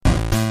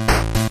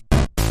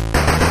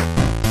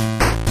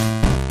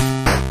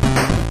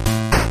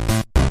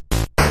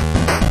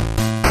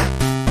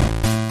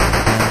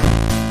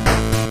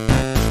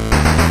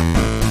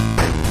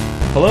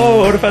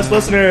Otafest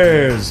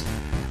listeners!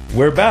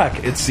 We're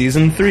back. It's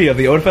season 3 of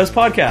the Otafest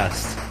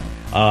podcast.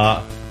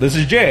 This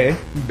is Jay.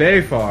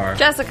 Bayfar.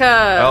 Jessica.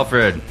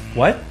 Alfred.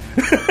 What?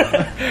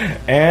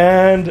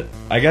 And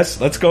I guess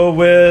let's go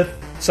with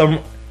some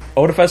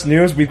Otafest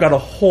news. We've got a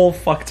whole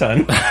fuck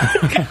ton.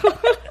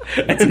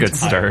 That's a good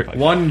start.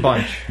 One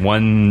bunch.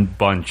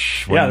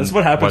 Yeah, this is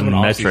what happens when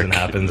off-season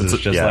happens.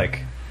 It's just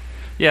like...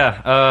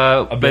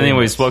 Yeah, but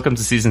anyways, welcome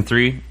to season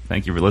 3.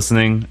 Thank you for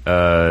listening.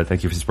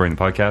 Thank you for supporting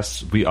the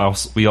podcast.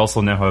 We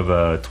also now have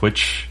a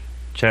Twitch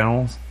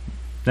channel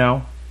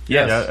now.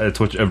 Yes.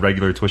 Yeah, a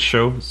regular Twitch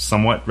show,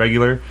 somewhat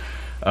regular.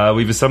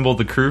 We've assembled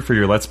the crew for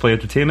your Let's Play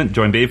entertainment.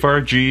 Join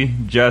Bayfar, G,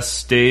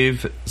 Jess,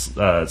 Dave, /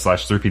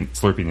 Slurpy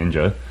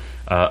Ninja,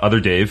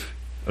 other Dave,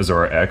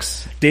 Azora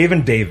X. Dave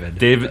and David.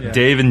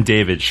 Dave and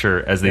David, sure,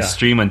 as they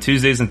stream on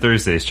Tuesdays and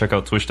Thursdays. Check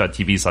out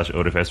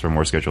twitch.tv/Otafest for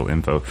more scheduled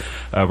info.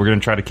 We're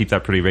going to try to keep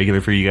that pretty regular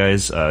for you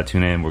guys.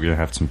 Tune in. We're going to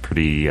have some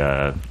pretty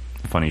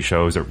funny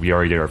shows. We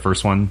already did our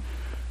first one.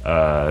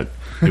 It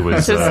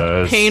was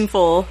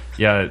painful.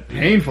 Yeah,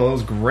 painful. It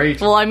was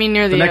great. Well, I mean,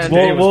 near the next end.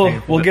 day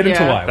was we'll get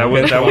into why. That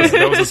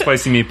was a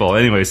spicy meatball.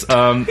 Anyways,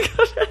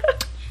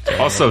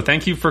 also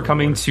thank you for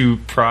coming to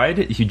Pride.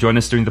 If you joined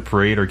us during the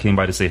parade or came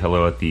by to say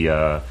hello at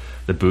the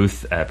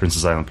booth at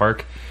Princess Island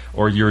Park,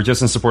 or you're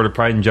just in support of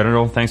Pride in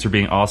general, thanks for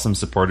being awesome,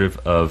 supportive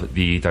of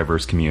the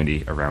diverse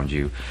community around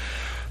you.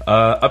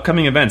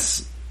 Upcoming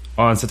events.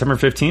 On September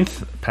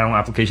 15th, panel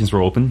applications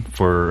were open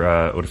for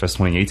Otafest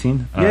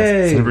 2018.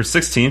 September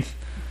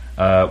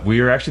 16th,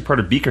 we are actually part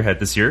of Beakerhead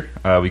this year.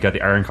 We got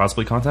the Iron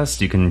Cosplay Contest.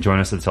 You can join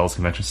us at the TELUS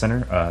Convention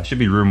Center. Should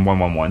be room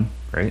 111,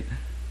 right?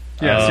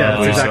 Yes,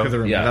 that's exactly so. the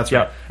room. Yeah. That's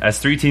right. Yeah, as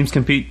 3 teams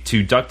compete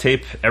to duct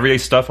tape everyday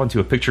stuff into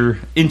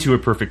a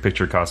perfect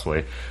picture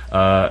cosplay.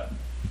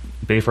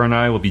 Bayfar and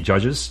I will be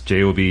judges.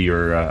 Jay will be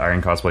your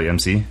Iron Cosplay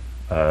MC.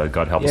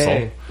 God help us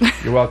all.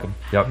 You're welcome.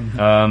 Yep.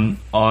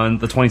 On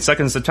the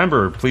 22nd of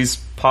September, please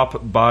pop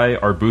by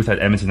our booth at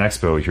Edmonton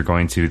Expo if you're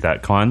going to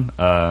that con.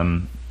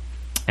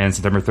 And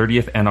September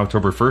 30th and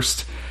October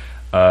 1st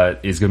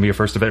is going to be a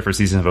first event for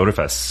Season of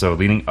Otafest. So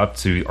leading up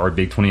to our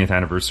big 20th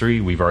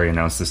anniversary, we've already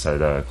announced this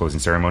at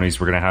closing ceremonies.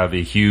 We're going to have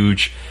a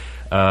huge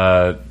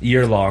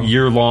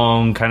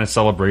year-long kind of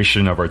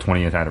celebration of our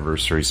 20th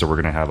anniversary. So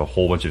we're going to have a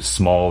whole bunch of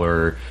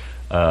smaller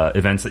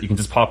events that you can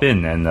just pop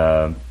in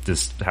and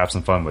just have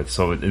some fun with.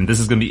 So, and this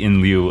is going to be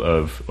in lieu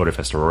of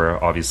Otafest Aurora,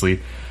 obviously.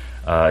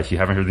 If you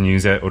haven't heard the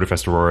news yet,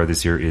 Otafest Aurora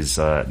this year is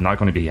not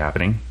going to be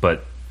happening,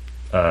 but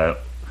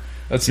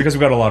that's because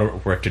we've got a lot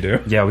of work to do.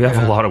 Yeah, we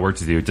have a lot of work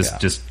to do.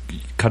 Just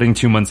cutting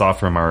 2 months off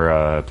from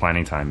our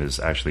planning time is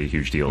actually a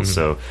huge deal.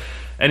 So,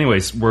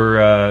 anyways,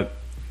 we're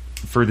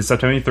for the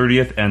September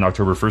 30th and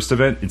October 1st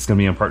event, it's going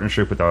to be in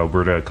partnership with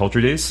Alberta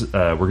Culture Days.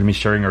 We're going to be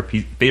sharing our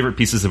favorite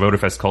pieces of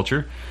Otafest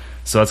culture.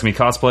 So that's going to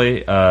be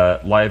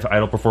cosplay, live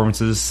idol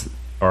performances,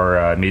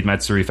 our Maid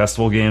Matsuri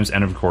festival games,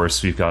 and of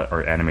course we've got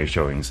our anime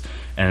showings.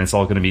 And it's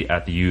all going to be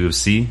at the U of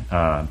C,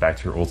 back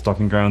to your old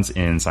stomping grounds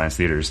in Science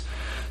Theaters.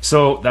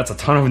 So that's a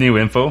ton of new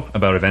info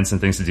about events and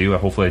things to do.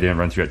 Hopefully I didn't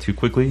run through that too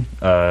quickly.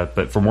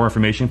 But for more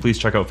information, please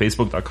check out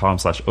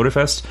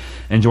facebook.com/Otafest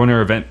and join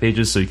our event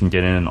pages so you can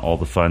get in on all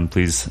the fun.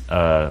 Please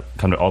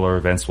come to all our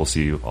events. We'll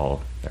see you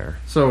all there.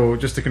 So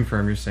just to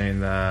confirm, you're saying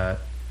that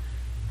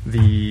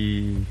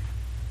the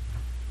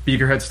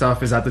Beakerhead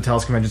stuff is at the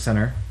TELUS Convention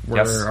Center,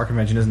 where our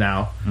convention is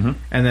now,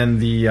 and then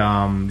the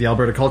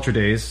Alberta Culture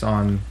Days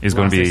on is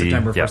going to be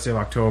September 1st of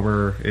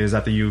October is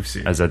at the U of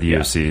C. As at the U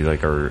of C,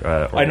 like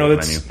our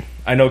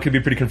I know it could be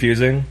pretty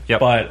confusing,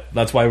 but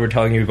that's why we're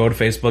telling you to go to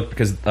Facebook,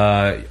 because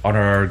on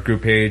our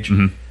group page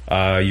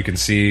you can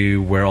see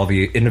where all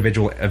the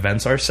individual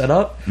events are set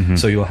up,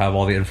 so you'll have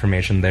all the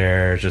information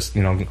there. Just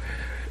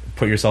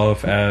put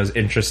yourself as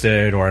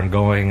interested or I'm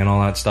going and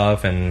all that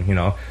stuff, and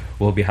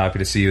we'll be happy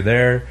to see you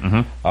there.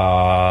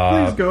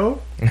 Please go.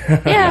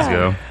 Yeah. Let's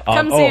go.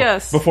 Come see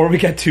us. Before we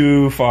get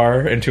too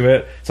far into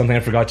it, something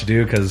I forgot to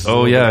do, because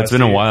it's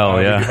been a while.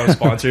 We do have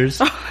sponsors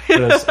for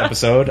this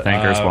episode.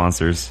 Thank our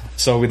sponsors.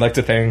 So we'd like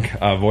to thank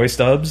Voice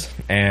Dubs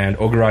and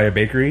Oguraya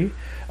Bakery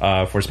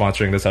for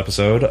sponsoring this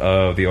episode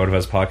of the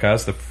Otafest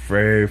podcast, the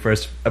very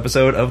first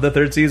episode of the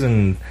 3rd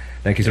season.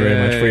 Thank you so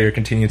very much for your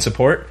continued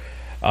support.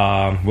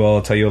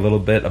 We'll tell you a little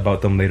bit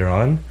about them later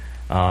on.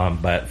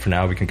 But for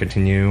now, we can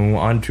continue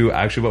on to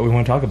actually what we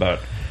want to talk about.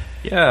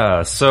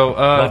 Yeah, so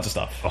lots of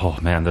stuff. Oh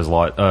man, there's a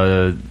lot.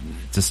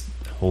 Just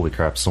holy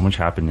crap, so much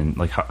happened in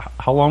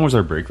how long was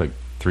our break?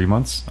 3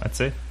 months, I'd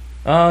say.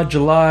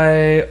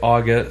 July,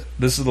 August.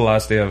 This is the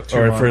last day of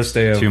first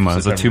day of 2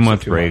 months. September, A 2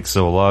 month break. months.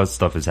 So a lot of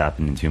stuff has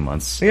happened in 2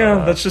 months.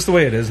 Yeah, that's just the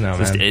way it is now,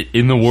 just man.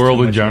 In the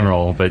world in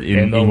general, but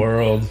in the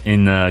world,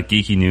 in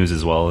geeky news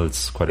as well.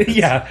 It's quite a bit.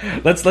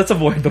 Yeah, let's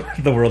avoid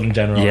the world in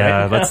general.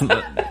 Yeah, right?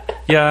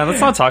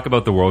 let's not talk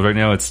about the world right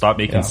now. It's stopped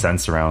making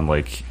sense around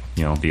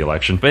the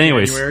election. But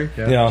anyways,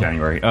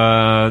 January.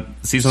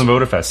 Season of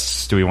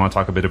Otafest. Do we want to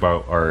talk a bit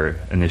about our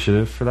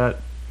initiative for that?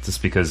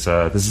 Just because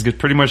this is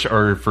pretty much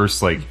our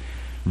first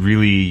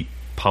really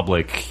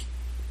public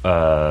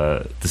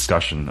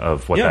discussion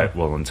of what that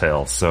will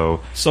entail. So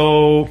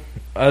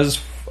as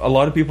a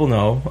lot of people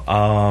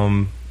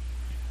know,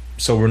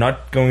 so we're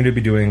not going to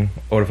be doing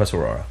Otafest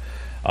Aurora.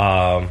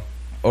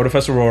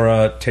 Otafest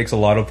Aurora takes a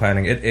lot of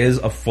planning. It is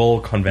a full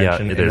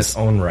convention in its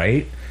own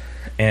right,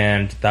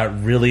 and that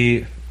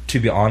really, to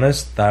be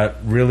honest, that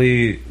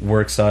really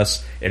works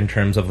us in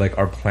terms of like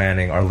our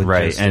planning, our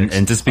logistics, right.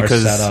 and just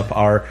because our setup,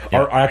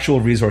 our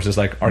actual resources,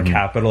 like our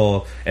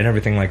capital and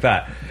everything like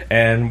that.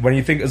 And when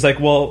you think it's like,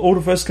 well,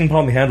 Otafest can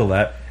probably handle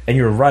that, and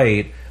you're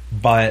right,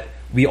 but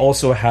we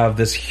also have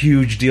this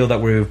huge deal that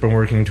we've been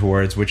working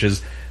towards, which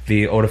is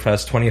the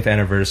Otafest 20th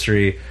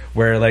anniversary,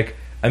 where like,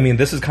 I mean,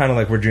 this is kind of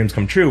like where dreams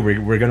come true.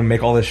 We're going to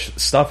make all this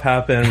stuff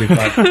happen. We've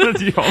got.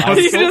 I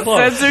was so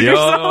close. You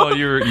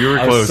were close.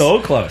 I was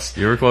so close.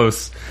 You were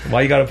close.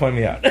 Why you got to point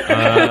me out?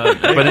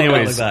 But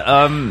anyways,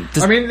 I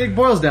mean, it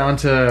boils down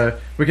to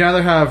we can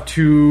either have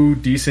 2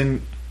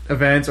 decent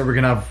events, or we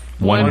can have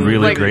one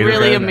really like, great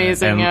really event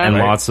amazing, and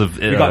lots of.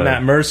 We got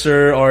Matt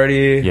Mercer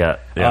already. Yeah.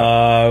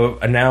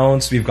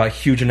 Announced. We've got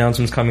huge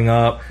announcements coming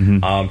up.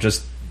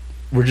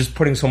 We're just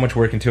putting so much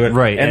work into it,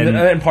 right?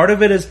 And part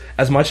of it is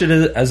as much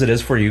as it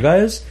is for you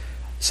guys.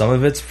 Some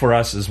of it's for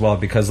us as well,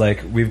 because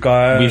like we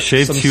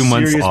shaved some 2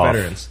 months serious off.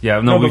 Veterans.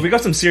 Yeah, but we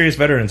got some serious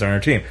veterans on our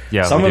team.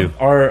 Yeah, some of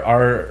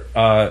our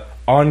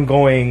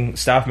ongoing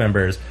staff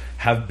members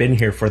have been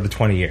here for the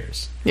 20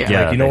 years.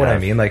 Yeah, like, you know what I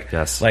mean? Like,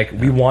 yes. Like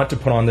we want to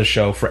put on this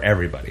show for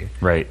everybody.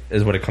 Right,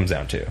 is what it comes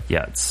down to.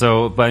 Yeah.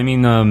 So, but I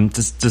mean,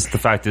 just the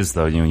fact is,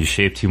 though, you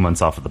shave 2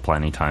 months off of the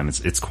planning time.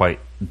 It's quite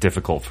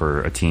difficult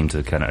for a team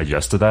to kind of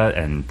adjust to that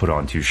and put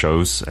on 2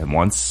 shows at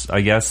once,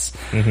 I guess.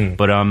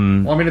 But well, I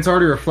mean, it's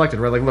already reflected,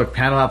 right? Like, look,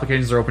 panel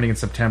applications are opening in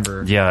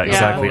September. Yeah,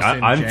 exactly.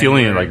 I'm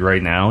feeling it like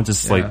right now.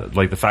 Just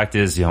like the fact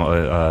is,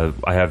 I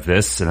have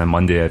this, and then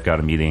Monday I've got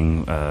a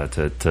meeting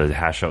to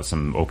hash out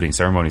some opening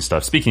ceremony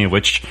stuff. Speaking of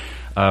which.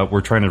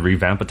 We're trying to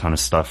revamp a ton of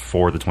stuff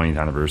for the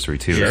 20th anniversary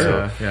too.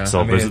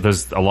 So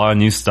there's a lot of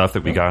new stuff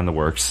that we got in the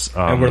works,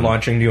 and we're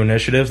launching new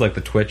initiatives like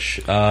the Twitch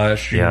streaming.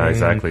 Yeah,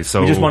 exactly.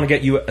 So we just want to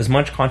get you as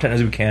much content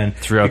as we can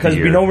throughout because the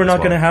year we know we're not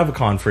going to have a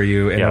con for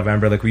you in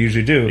November like we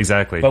usually do.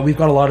 Exactly. But we've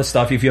got a lot of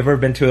stuff. If you've ever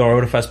been to our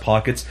Otafest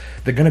pockets,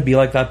 they're going to be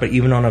like that, but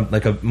even on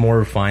a more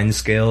refined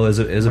scale is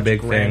a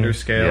big grander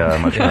thing. Scale. Yeah,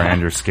 much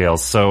grander scale.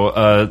 So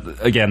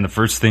again, the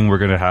first thing we're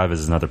going to have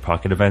is another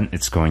pocket event.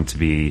 It's going to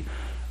be.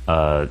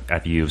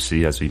 At the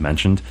UFC, as we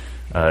mentioned,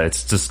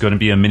 it's just going to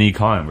be a mini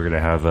con. We're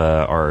going to have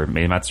our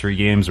May Matsuri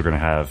games. We're going to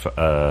have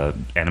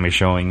anime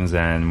showings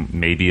and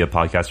maybe a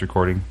podcast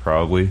recording.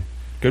 Probably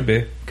could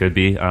be.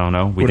 I don't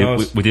know. We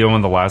did one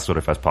on the last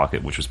Otafest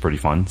pocket, which was pretty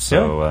fun.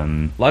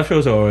 So live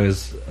shows are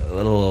always a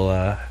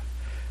little.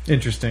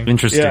 Interesting.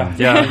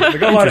 Yeah. They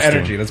got a lot of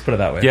energy. Let's put it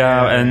that way.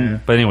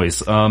 But anyways,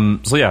 so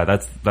yeah,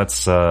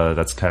 that's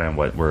kind of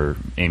what we're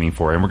aiming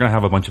for, and we're gonna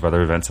have a bunch of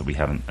other events that we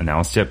haven't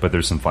announced yet, but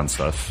there's some fun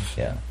stuff.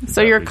 Yeah.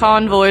 So your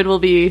convoy will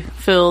be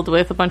filled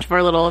with a bunch of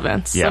our little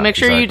events. Yeah, so make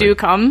sure you do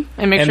come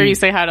and make sure you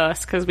say hi to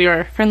us because we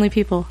are friendly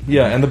people.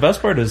 Yeah, and the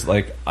best part is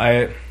like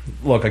I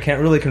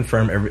can't really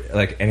confirm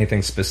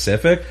anything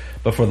specific,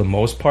 but for the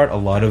most part, a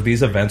lot of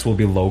these events will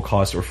be low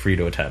cost or free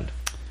to attend.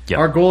 Yeah.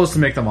 Our goal is to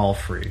make them all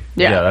free.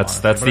 Yeah,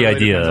 that's the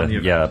idea.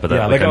 But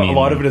a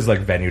lot of it is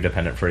like venue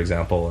dependent, for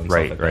example, and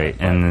right, stuff like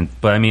that. And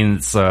but I mean,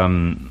 it's we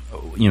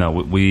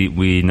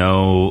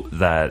know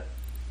that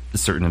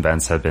certain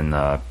events have been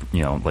like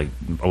a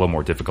little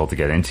more difficult to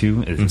get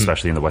into,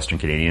 especially in the Western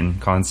Canadian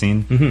con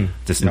scene,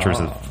 just in terms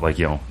of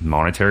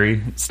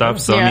monetary stuff.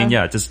 So I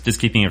mean,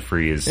 just keeping it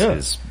free is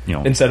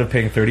instead of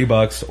paying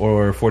 $30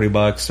 or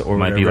 $40 or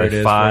might be like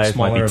 $5,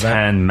 might be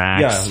 10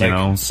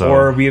 max. So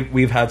or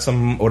we've had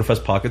some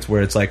Otafest pockets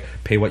where it's like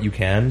pay what you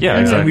can. Yeah,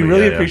 exactly. And we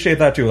really appreciate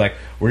that too. Like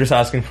we're just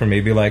asking for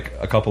maybe like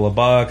a couple of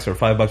bucks or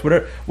 $5,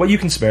 whatever, what you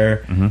can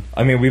spare.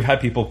 I mean, we've had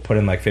people put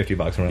in like $50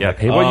 and we're like,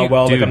 pay what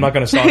you do. I'm not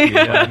going to stop you.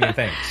 But I mean,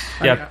 thanks.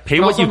 Yeah, pay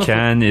what you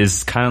can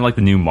is kind of like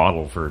the new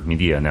model for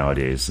media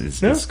nowadays.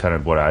 Is kind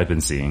of what I've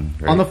been seeing.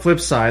 Right? On the flip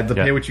side,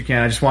 pay what you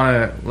can. I just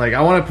want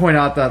to point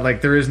out that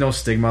like there is no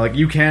stigma. Like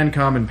you can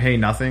come and pay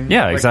nothing.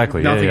 Yeah,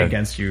 exactly. Nothing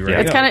against you.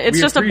 Right? It's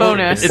just a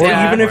bonus. Or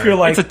even if you're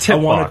like, it's a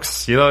tip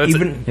box.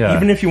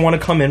 Even if you want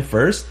to come in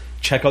first,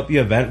 check out the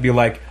event. Be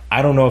like,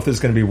 I don't know if this is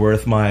going to be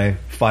worth my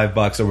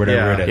 $5 or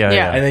whatever it is.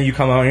 Yeah. And then you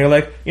come out and you're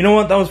like, you know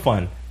what, that was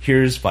fun.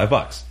 Here's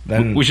 $5.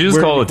 Then we should just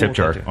call it a tip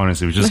jar.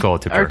 Honestly, we should just call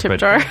it a tip jar. Our tip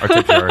jar. Our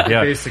tip jar.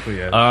 Yeah, basically.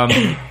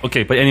 Yeah.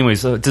 Okay, but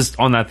anyways, just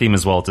on that theme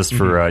as well, just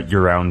for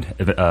year-round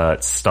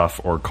stuff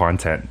or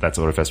content that's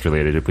Otafest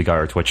related. If we got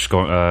our Twitch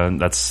going,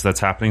 that's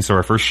happening. So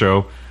our first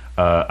show.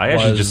 I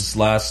actually just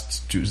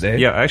last Tuesday.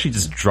 Yeah, I actually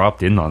just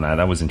dropped in on that.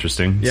 That was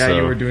interesting. Yeah, so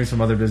you were doing some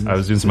other business. I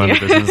was doing some other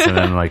business, and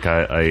then like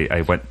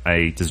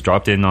I just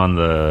dropped in on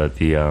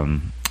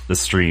the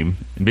stream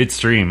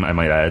midstream, I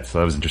might add. So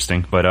that was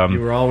interesting. But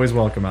you were always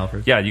welcome,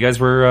 Alfred. Yeah, you guys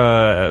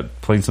were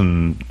playing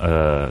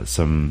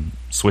some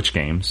Switch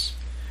games.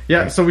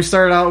 Yeah, so we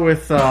started out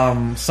with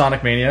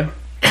Sonic Mania.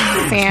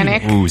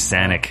 Sanic. Ooh,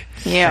 Sanic.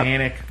 Yeah,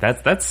 Sanic.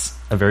 That's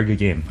a very good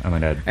game, I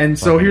might add. And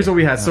so here's what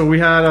we had. So we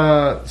had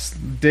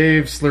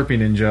Dave Slurpee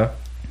Ninja,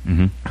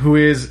 who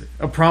is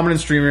a prominent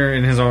streamer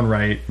in his own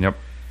right. Yep.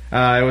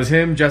 It was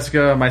him,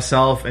 Jessica,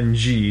 myself, and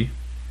G.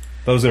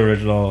 That was the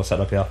original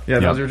setup, yeah. Yeah,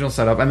 that was the original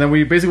setup. And then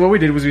what we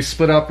did was we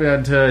split up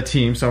into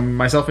teams. So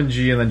myself and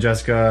G, and then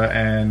Jessica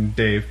and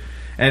Dave.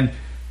 And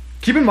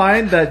keep in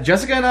mind that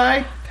Jessica and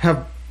I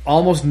have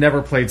almost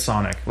never played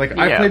Sonic. Like,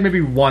 I played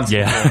maybe once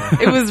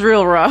before. It was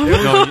real rough.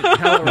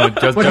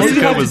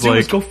 Jessica was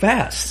like, go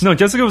fast. No,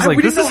 Jessica was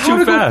like, this is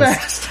too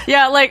fast.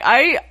 Yeah, like,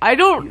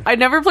 I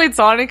never played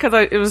Sonic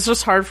because it was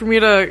just hard for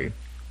me to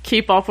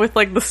keep up with,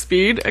 like, the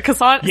speed. Because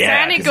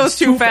Sonic goes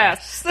too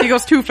fast. He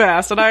goes too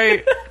fast,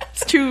 and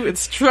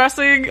it's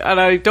stressing, and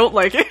I don't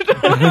like it.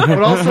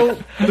 But also,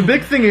 the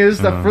big thing is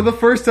that for the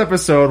first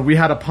episode, we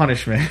had a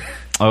punishment.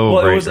 Oh,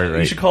 well, right.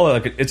 You should call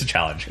it it's a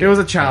challenge. It was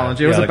a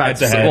challenge. It was a bad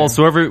head. Well,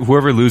 so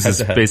whoever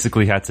loses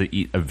basically had to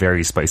eat a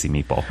very spicy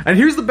meatball. And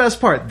here's the best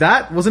part: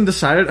 that wasn't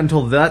decided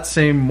until that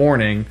same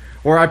morning,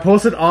 where I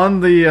posted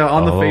on the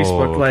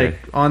Facebook, like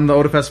on the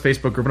OdaFest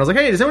Facebook group, and I was like,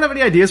 "Hey, does anyone have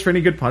any ideas for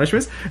any good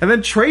punishments?" And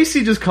then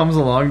Tracy just comes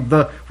along.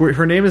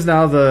 Her name is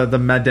now the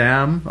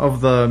Madame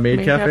of the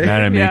Maid Cafe.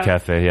 Madame Maid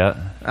Cafe,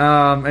 yeah.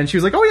 And she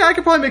was like, "Oh yeah, I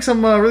could probably make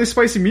some really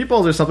spicy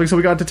meatballs or something." So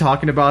we got to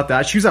talking about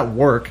that. She was at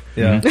work,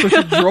 so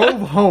she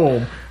drove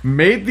home,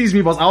 made these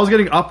meatballs. I was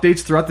getting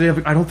updates throughout the day.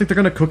 Like, I don't think they're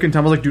gonna cook in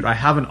time. I was like, "Dude, I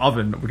have an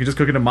oven. We can just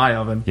cook it in my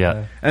oven." Yeah.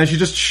 And then she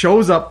just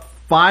shows up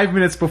 5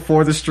 minutes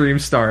before the stream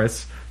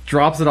starts,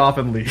 drops it off,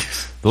 and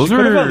leaves. Those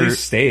could have at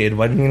least stayed.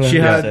 Why didn't you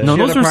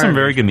those were some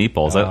very good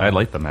meatballs. I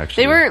like them,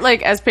 actually. They were,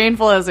 like, as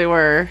painful as they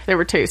were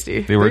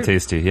tasty. They were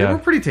tasty, yeah. They were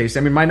pretty tasty.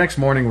 I mean, my next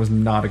morning was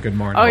not a good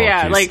morning. Oh,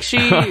 yeah. Geez. Like,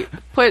 she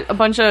put a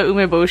bunch of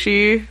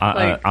umeboshi.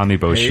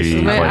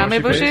 Ameboshi.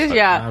 Ameboshi?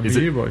 Yeah.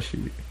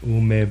 Umeboshi.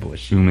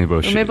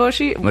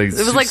 Like, it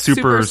was, like,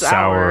 super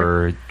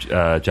sour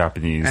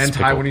Japanese and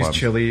Taiwanese plum.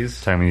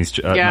 Chilies.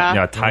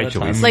 Thai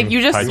chilies. Like,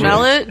 you just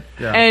smell it,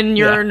 and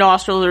your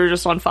nostrils are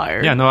just on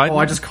fire. Yeah, no,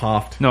 I just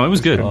coughed. No, it was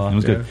good. It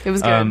was good. It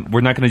was good. We're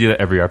not going to do that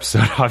every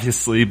episode,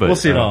 obviously, but we'll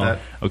see about that.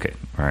 Okay,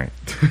 all right.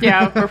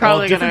 Yeah, we're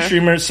probably different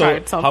streamers.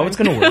 So how it's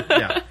going to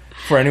work?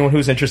 For anyone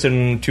who's interested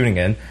in tuning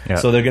in,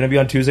 so they're going to be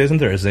on Tuesdays and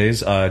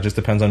Thursdays. Just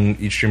depends on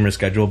each streamer's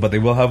schedule, but they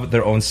will have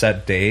their own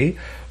set day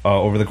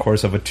over the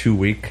course of a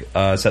 2-week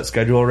set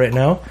schedule right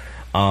now.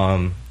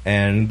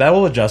 And that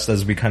will adjust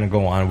as we kind of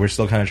go on. We're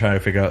still kind of trying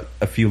to figure out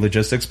a few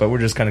logistics, but we're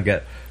just kind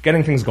of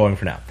getting things going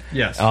for now.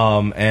 Yes.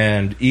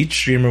 And each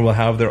streamer will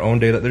have their own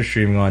day that they're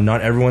streaming on. Not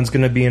everyone's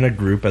going to be in a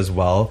group as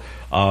well.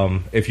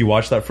 If you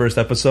watch that first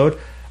episode,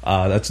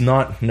 that's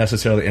not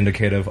necessarily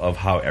indicative of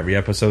how every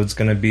episode's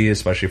going to be,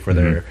 especially for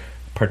their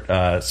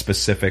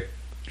specific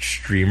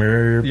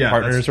streamer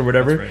partners or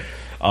whatever. That's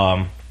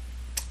right.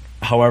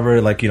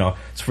 However, like, so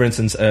for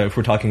instance, if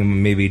we're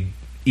talking maybe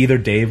either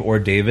Dave or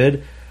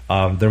David,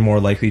 they're more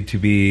likely to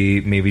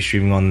be maybe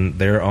streaming on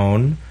their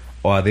own,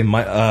 or they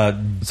might.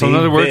 So in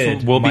other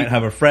words, we'll might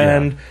have a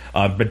friend,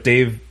 but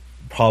Dave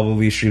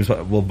probably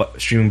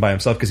streaming by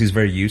himself because he's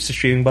very used to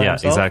streaming by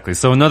himself. Yeah, exactly.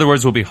 So in other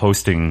words, we'll be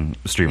hosting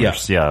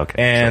streamers. Yeah,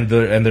 okay. And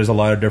there's a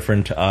lot of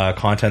different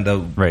content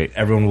that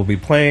everyone will be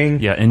playing.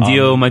 Yeah, and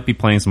Dio might be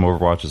playing some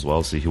Overwatch as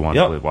well, so if you want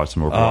to watch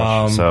some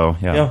Overwatch.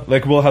 Like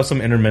like, we'll have some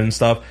intermittent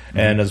stuff,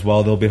 and as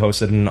well they'll be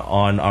hosted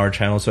on our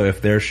channel. So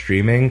if they're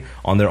streaming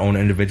on their own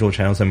individual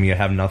channels and we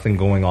have nothing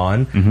going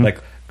on, like,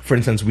 for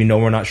instance, we know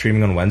we're not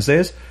streaming on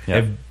Wednesdays.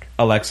 If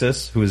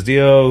Alexis, who is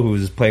Dio,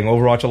 who's playing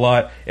Overwatch a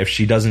lot, if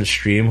she doesn't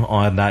stream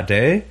on that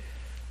day,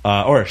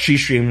 or she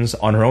streams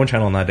on her own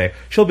channel on that day,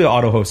 she'll be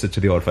auto-hosted to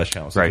the OdaFest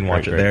channel. So you can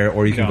watch it there,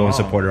 or you can go and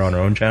support her on her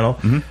own channel.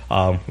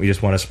 We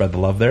just want to spread the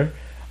love there.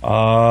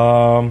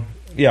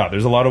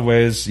 There's a lot of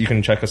ways you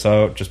can check us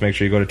out. Just make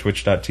sure you go to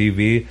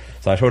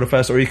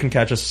twitch.tv/OdaFest, or you can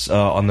catch us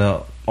on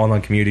the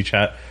online community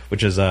chat,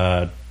 which is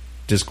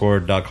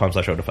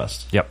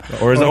discord.com/OdaFest.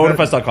 Yep. Or is it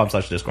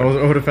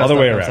odafest.com/discord? Other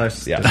way around.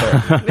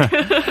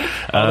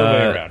 Other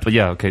way around. But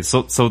okay.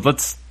 So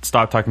let's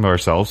stop talking about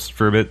ourselves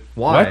for a bit.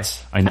 Why?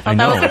 What? I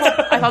know.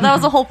 I thought that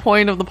was the whole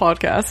point of the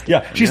podcast.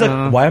 Yeah. She's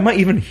like, why am I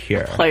even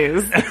here?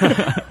 Please.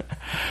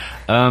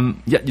 So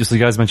you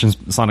guys mentioned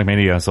Sonic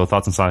Mania. So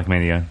thoughts on Sonic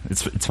Mania?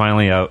 It's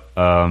finally out.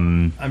 I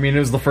mean, it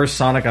was the first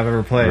Sonic I've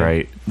ever played.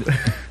 Right.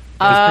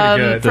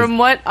 From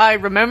what I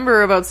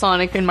remember about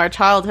Sonic in my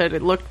childhood,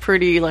 it looked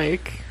pretty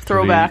like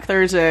Throwback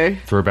Thursday.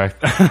 Throwback.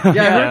 I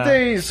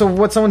heard so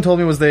what someone told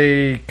me was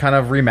they kind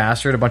of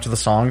remastered a bunch of the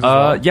songs as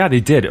well. Yeah, they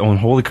did. Oh, and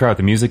holy crap,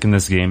 the music in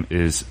this game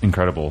is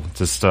incredible.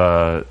 Just,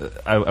 I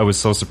was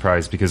so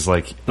surprised because,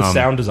 like... The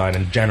sound design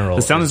in general.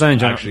 The sound design in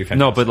general. Actually fantastic.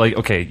 No, but, like,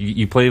 okay,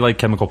 you play, like,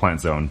 Chemical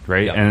Plant Zone,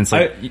 right? Yeah. And it's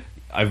like...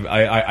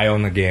 I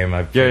own the game.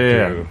 I've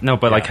No,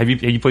 but like, have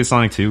you played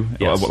Sonic 2?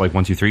 Yes. Like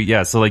 1, 2, 3?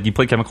 Yeah. So like, you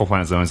play Chemical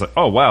Plant Zone. It's like,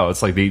 oh wow,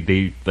 it's like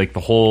they like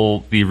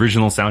the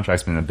original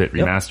soundtrack's been a bit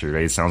remastered,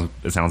 right? It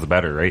sounds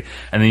better, right?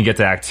 And then you get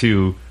to Act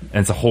 2,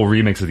 and it's a whole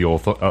remix of the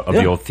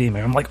old theme.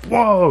 And I'm like,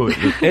 whoa!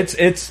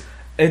 It's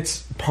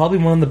probably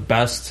one of the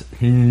best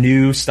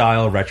new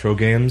style retro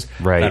games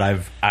that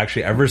I've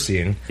actually ever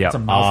seen. Yeah. It's a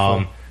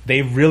mouthful.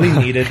 They really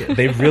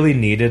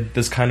needed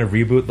this kind of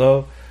reboot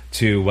though,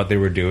 to what they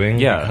were doing.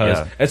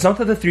 Because it's not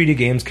that the 3D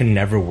games can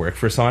never work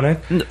for Sonic.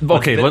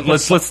 Okay,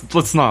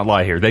 let's not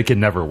lie here. They can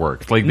never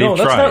work. Like, no,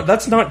 they've tried.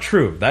 That's not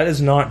true. That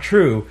is not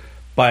true.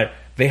 But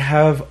they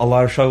have a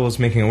lot of struggles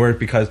making it work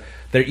because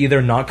they're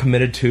either not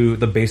committed to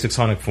the basic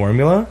Sonic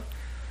formula,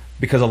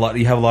 because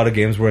you have a lot of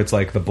games where it's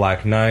like the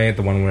Black Knight,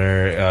 the one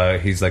where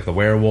he's like the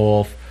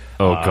werewolf.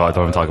 Oh god,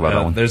 don't even talk about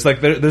that one.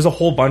 There's a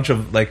whole bunch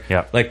of like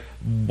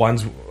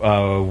ones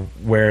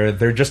where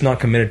they're just not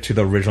committed to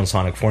the original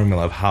Sonic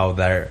formula of how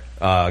their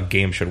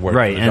game should work.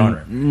 Right, for the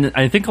genre.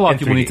 I think a lot of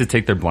people need to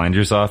take their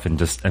blinders off and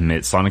just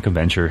admit Sonic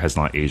Adventure has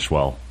not aged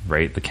well.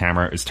 Right, the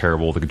camera is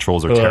terrible, the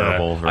controls are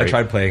terrible. Right? I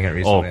tried playing it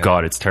recently. Oh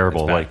god, it's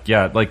terrible.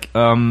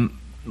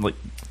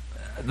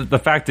 The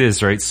fact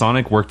is, right,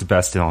 Sonic worked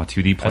best on a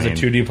 2D plane.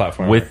 As a 2D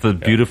platform. With the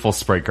beautiful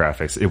sprite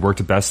graphics. It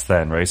worked best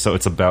then, right? So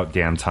it's about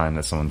damn time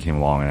that someone came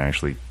along and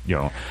actually,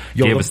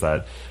 gave us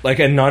that.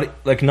 And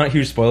not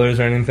huge spoilers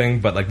or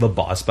anything, but like the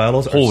boss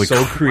battles are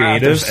so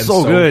creative and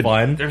so good.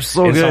 Fun. They're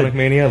so in good. Sonic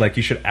Mania. Like,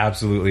 you should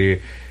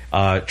absolutely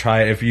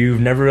try it. If you've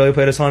never really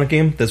played a Sonic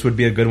game, this would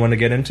be a good one to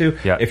get into.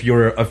 Yeah. If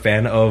you're a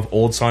fan of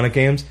old Sonic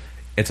games,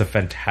 it's a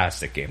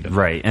fantastic game to play.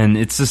 Right, and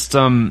it's just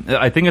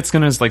I think it's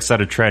gonna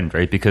set a trend,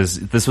 right? Because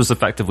this was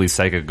effectively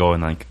Sega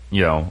going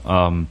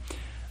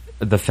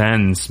the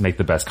fans make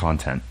the best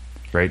content,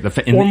 right?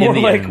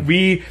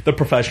 We, the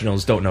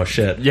professionals, don't know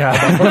shit. Yeah.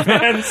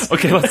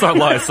 Okay, let's not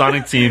lie.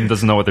 Sonic Team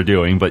doesn't know what they're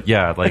doing, but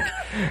yeah,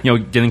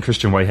 getting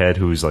Christian Whitehead,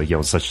 who's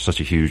such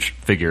a huge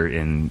figure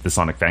in the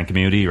Sonic fan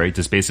community, right?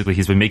 Just basically,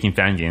 he's been making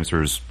fan games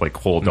for his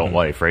whole adult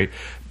life, right?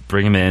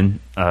 Bring him in,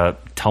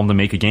 tell him to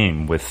make a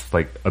game with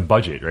a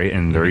budget, right?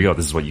 And there you go.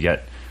 This is what you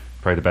get.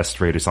 Probably the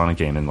best rated Sonic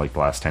game in the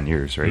last 10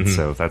 years, right?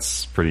 So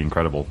that's pretty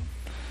incredible.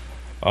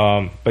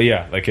 But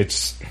yeah,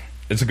 it's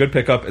a good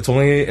pickup. It's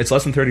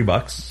less than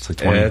 $30. It's like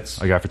 20.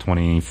 I got it for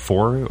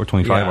 24 or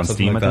 25 on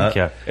Steam. Like I think.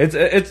 Yeah,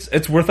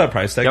 it's worth that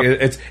price tag.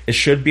 Yep. It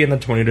should be in the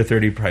 20 to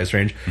 30 price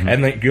range.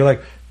 And you're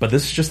like, but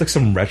this is just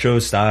some retro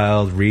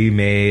style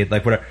remade,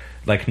 whatever.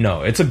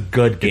 No, it's a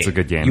good game. It's a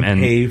good game. You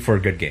pay for a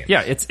good game.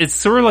 Yeah, it's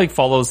sort of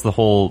follows the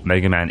whole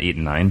Mega Man 8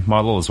 and 9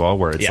 model as well,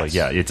 where it's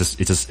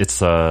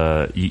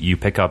you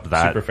pick up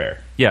that. Super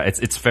fair. Yeah,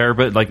 it's fair,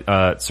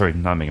 but sorry,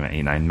 not Mega Man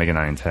 8, 9, Mega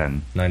 9 and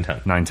 10.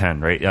 9, 10,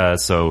 right?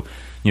 So,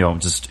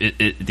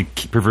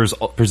 it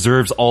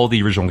preserves all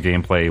the original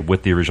gameplay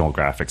with the original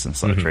graphics and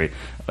such, right?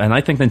 And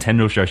I think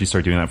Nintendo should actually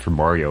start doing that for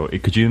Mario.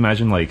 Could you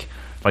imagine,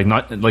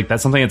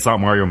 that's something that's not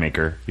Mario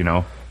Maker,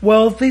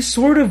 Well, they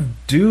sort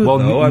of do,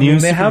 though. I mean,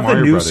 they have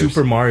the new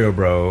Super Mario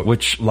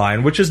Bros.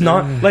 Line, which is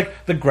not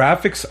the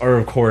graphics are,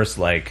 of course,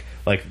 the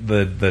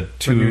 2.5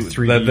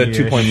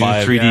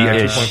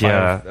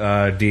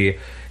 3D-ish, D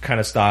kind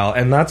of style,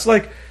 and that's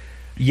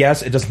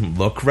yes, it doesn't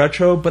look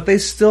retro, but they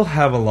still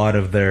have a lot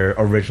of their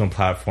original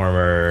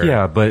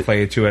platformer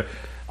play to it.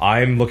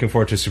 I'm looking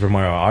forward to Super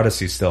Mario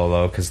Odyssey still,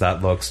 though, because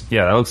that looks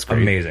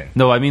great. Amazing.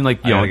 No, I mean, I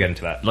gotta get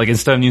into that.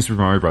 Instead of New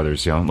Super Mario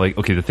Brothers,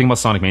 okay, the thing about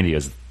Sonic Mania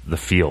is the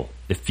feel.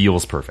 It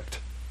feels perfect,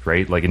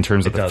 right? In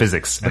terms of the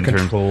physics. The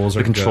controls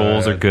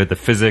are good. The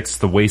physics,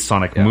 the way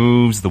Sonic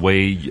moves, the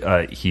way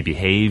he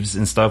behaves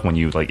and stuff when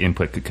you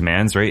input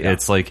commands, right? Yeah.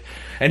 It's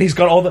and he's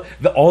got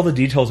all the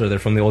details are there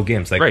from the old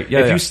games. If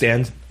you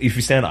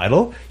stand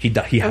idle, he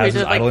has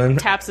his idle in.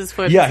 Taps his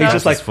foot. Yeah,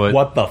 he's just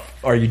what the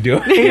are you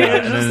doing?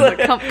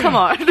 Come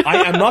on.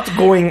 I am not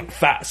going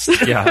fast.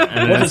 Yeah,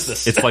 and what is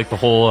this? It's the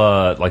whole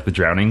the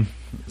drowning.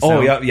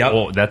 sound. Oh yeah.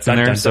 Oh, that's in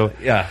there. So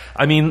yeah,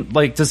 I mean,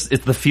 like, just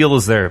the feel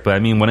is there, but I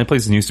mean, when I play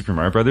the new Super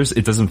Mario Brothers,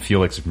 it doesn't feel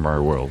like Super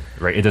Mario World,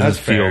 right? It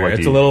doesn't feel like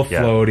it's a little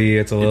floaty.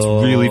 It's a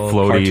little really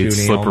floaty,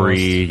 it's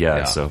slippery. Almost.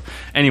 Yeah. So,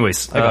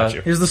 anyways, I got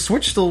you. Is the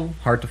Switch still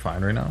hard to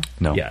find right now?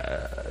 No.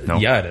 Yeah. No.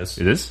 Yeah, it is.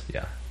 It is.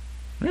 Yeah.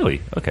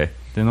 Really? Okay.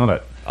 Didn't know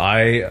that.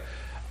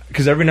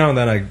 Because every now and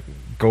then I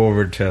go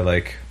over to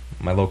like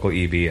my local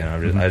EB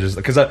and I just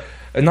because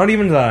not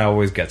even that I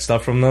always get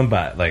stuff from them,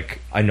 but like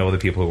I know the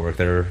people who work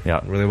there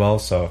really well.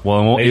 So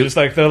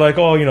they're like,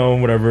 oh, you know,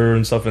 whatever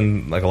and stuff,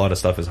 and like a lot of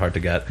stuff is hard to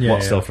get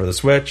still for the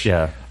Switch.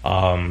 Yeah.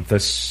 I want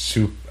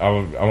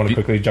to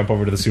quickly jump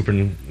over to the Super.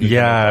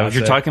 Yeah, if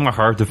you're talking about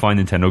hard to find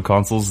Nintendo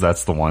consoles,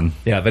 that's the one.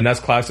 Yeah, the NES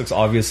Classics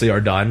obviously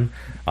are done.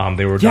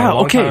 They were done a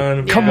long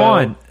time. Come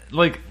on.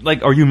 Like,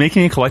 are you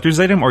making a collector's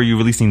item or are you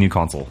releasing a new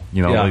console?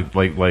 You know,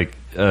 like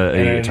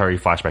Atari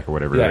Flashback or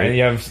whatever. Yeah, right? And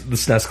you have the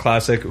SNES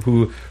Classic,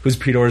 whose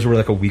pre-orders were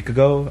like a week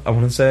ago. I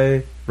want to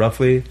say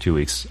roughly 2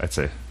 weeks. I'd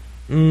say.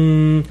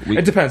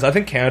 It depends. I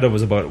think Canada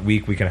was about a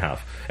week and a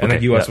half, and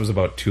then US was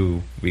about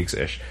 2 weeks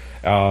ish.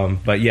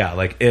 But yeah,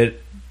 like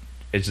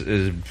it's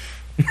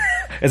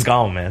it's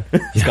gone, man.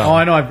 It's gone. Oh,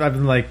 I know. I've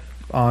been like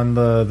on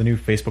the new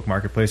Facebook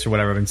Marketplace or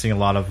whatever. I've been seeing a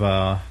lot of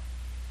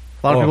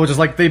people just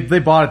like they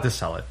bought it to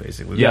sell it,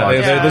 basically.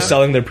 They're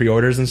selling their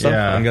pre-orders and stuff.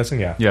 I'm guessing.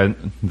 Yeah.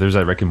 There's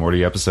that Rick and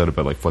Morty episode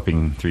about like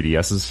flipping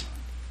 3DSs.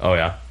 Oh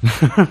yeah.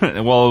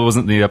 Well,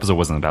 the episode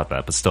wasn't about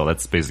that, but still,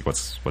 that's basically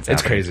what's happening.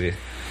 It's crazy.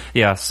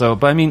 Yeah. So,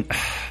 but I mean,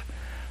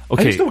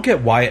 okay. I just don't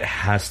get why it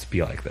has to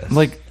be like this.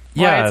 Like,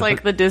 Why it's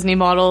like the Disney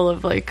model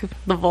of like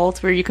the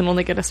vault where you can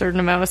only get a certain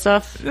amount of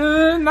stuff.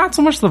 Not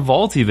so much the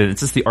vault, even. It's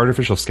just the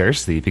artificial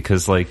scarcity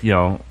because, like, you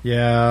know.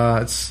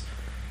 Yeah,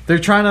 they're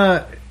trying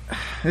to.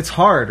 It's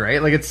hard,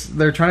 right? Like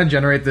they're trying to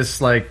generate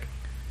this like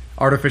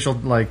artificial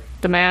like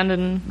demand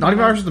and not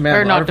even artificial demand,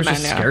 or not artificial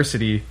demand,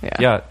 scarcity.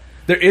 Yeah,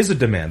 there is a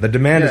demand. The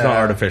demand is not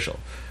artificial,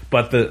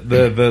 but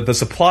the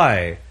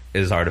supply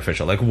is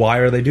artificial. Like, why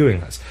are they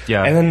doing this?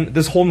 Yeah, and then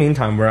this whole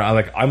meantime, where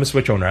I'm a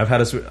Switch owner. I've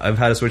had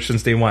a Switch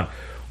since day one.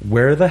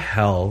 Where the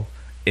hell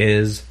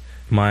is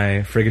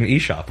my friggin'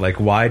 eShop? Like,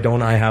 why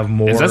don't I have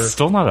more? Is that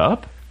still not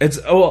up?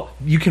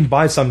 You can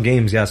buy some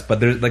games, yes, but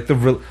there's like the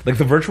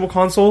virtual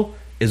console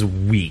is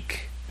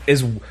weak.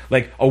 Is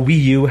like a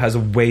Wii U has a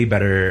way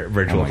better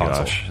virtual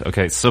console. Gosh.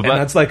 Okay, so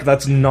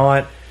that's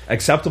not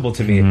acceptable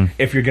to me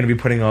if you're going to be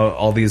putting out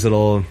all these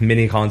little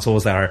mini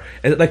consoles that are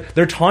like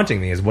they're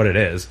taunting me is what it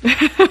is.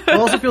 It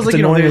also feels like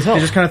they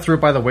just kind of threw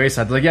it by the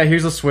wayside. They're like, yeah,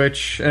 here's a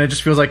Switch, and it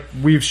just feels like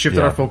we've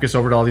shifted our focus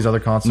over to all these other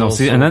consoles. No,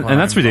 see, and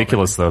that's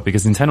ridiculous though,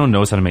 because Nintendo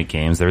knows how to make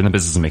games. They're in the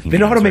business of making. They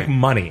know games, how to make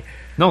money.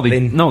 No,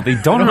 they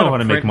don't know how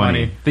to make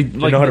money. They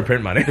know how to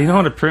print money. They know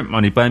how to print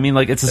money, but I mean,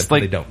 like, it's just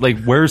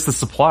like where's the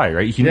supply,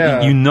 right?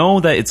 You know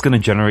that it's going to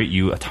generate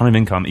you a ton of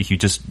income if you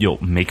just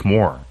make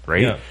more,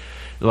 right? Yeah.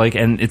 Like,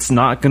 and it's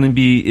not going to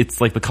be. It's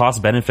like the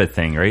cost benefit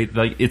thing, right?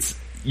 Like,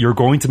 you're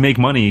going to make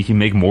money if you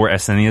make more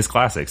SNES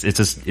classics. It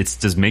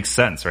just makes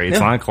sense, right?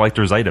 It's not a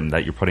collector's item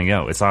that you're putting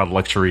out. It's not a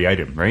luxury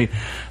item, right?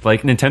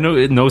 Like,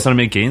 Nintendo knows how to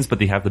make games, but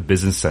they have the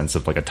business sense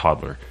of like a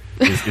toddler.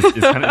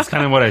 It's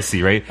kind of what I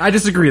see, right? I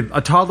disagree. A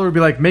toddler would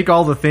be like, make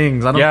all the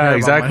things. I don't care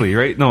exactly,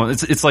 right? No,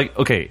 it's like,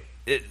 okay,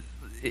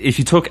 if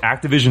you took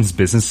Activision's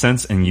business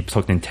sense and you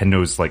took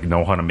Nintendo's like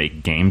know how to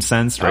make game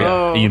sense,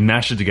 right? And you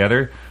mash it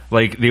together,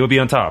 like, they would be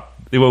on top.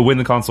 They will win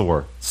the console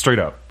war, straight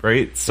up,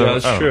 right? So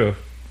that's true.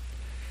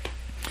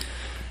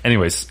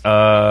 Anyways,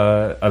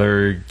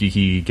 other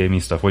geeky gaming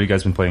stuff. What have you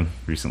guys been playing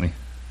recently?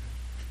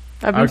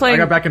 I've been playing. I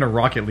got back into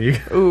Rocket League.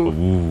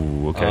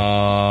 Ooh, okay.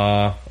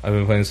 I've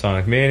been playing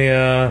Sonic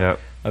Mania. Yep.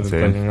 I've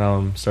been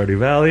playing Stardew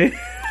Valley.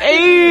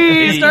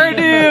 Hey,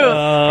 Stardew!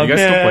 Are you guys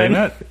still playing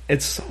that?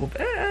 It's so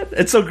bad.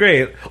 It's so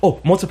great. Oh,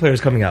 multiplayer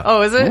is coming out.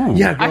 Oh, is it? Ooh.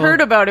 Yeah, girl. I heard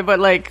about it, but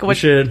like,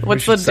 what's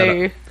the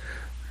day?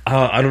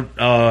 I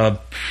don't.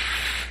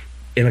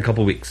 In a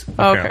couple weeks.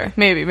 Okay,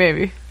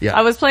 maybe. Yeah.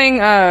 I was playing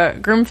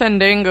Grim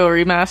Fandango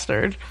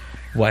Remastered.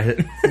 What?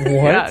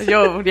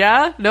 No,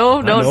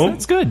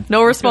 it's good.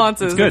 No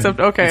responses. It's good. Except,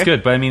 okay, it's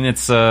good, but I mean,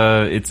 it's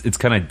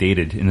kind of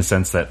dated in the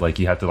sense that like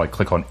you have to like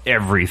click on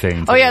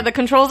everything. The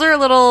controls are a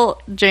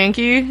little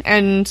janky,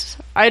 and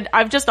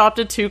I've just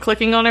opted to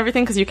clicking on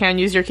everything because you can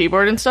use your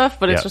keyboard and stuff,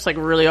 but it's just like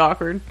really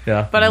awkward.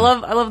 Yeah, but I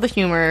love the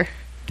humor.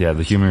 Yeah,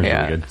 the humor is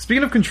really good.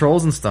 Speaking of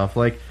controls and stuff,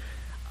 like,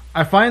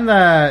 I find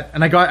that,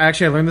 and I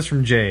learned this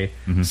from Jay.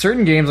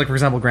 Certain games, like for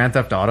example, Grand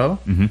Theft Auto.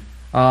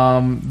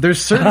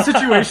 There's certain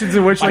situations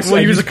in which like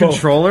we'll use a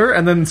controller,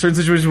 and then certain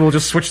situations we'll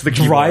just switch to the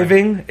keyboard.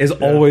 Driving is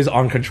always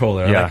on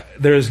controller. Yeah, like,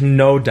 there's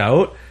no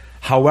doubt.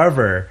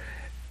 However,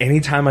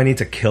 anytime I need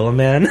to kill a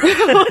man,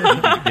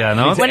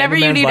 whenever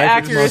you need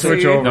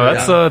accuracy,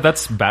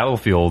 that's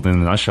Battlefield in a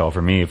nutshell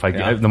for me. If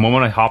the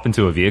moment I hop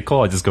into a vehicle,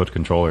 I just go to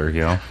controller.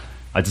 You know.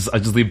 I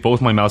just leave both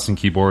my mouse and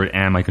keyboard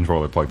and my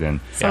controller plugged in.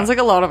 Sounds like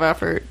a lot of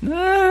effort.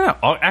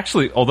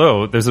 Actually,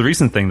 although there's a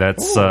recent thing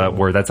that's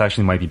where that's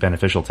actually might be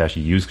beneficial to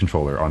actually use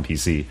controller on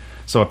PC.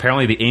 So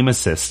apparently the aim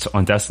assist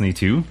on Destiny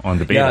 2 on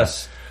the beta,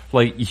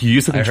 like if you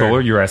use the controller,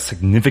 you're at a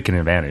significant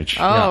advantage.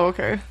 Oh,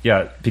 okay.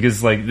 Yeah,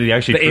 because like the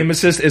aim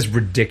assist is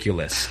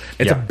ridiculous.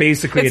 It's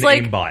basically an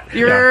aimbot.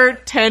 You're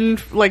 10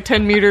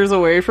 meters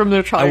away from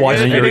the target. I watched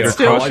and your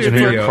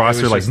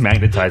crosshair like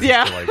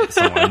magnetizes to like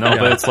someone. No,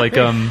 but it's like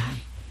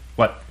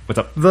What's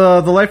up?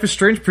 The Life is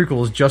Strange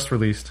prequel is just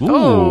released.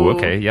 Ooh,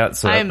 okay, yeah.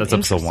 So that's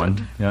episode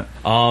 1.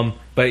 Yeah.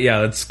 But yeah,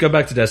 let's go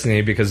back to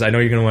Destiny because I know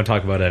you're going to want to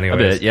talk about it anyways. A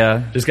bit,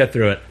 yeah. Just get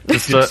through it.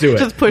 Just do it.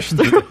 Just push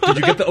through. Did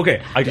you get the?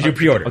 Okay. Did you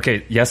pre-order?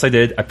 Okay. Yes, I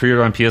did. I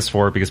pre-ordered on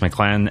PS4 because my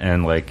clan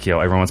and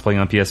everyone's playing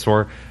on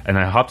PS4, and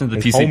I hopped into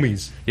the PC.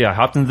 Homies. Yeah, I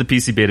hopped into the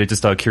PC beta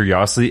just out of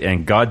curiosity,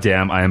 and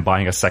goddamn, I am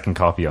buying a second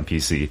copy on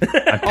PC.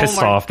 I'm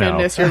pissed off now. Oh my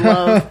goodness, your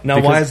love.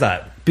 Now, why is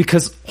that?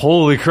 Because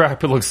holy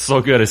crap, it looks so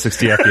good at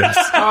 60 FPS.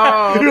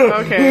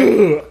 Oh,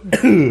 okay.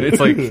 It's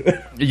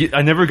like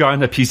I never got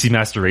into PC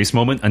Master Race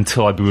moment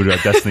until I booted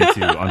up Destiny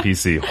 2 on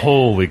PC.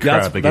 Holy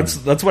crap!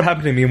 That's what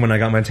happened to me when I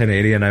got my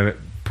 1080 and I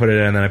put it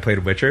in and then I played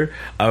Witcher.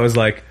 I was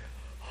like,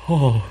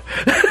 oh,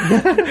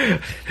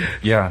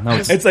 yeah. No,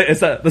 it's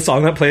that the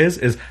song that plays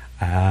is.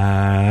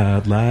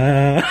 At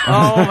last,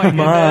 oh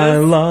my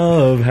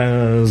love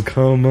has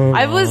come along.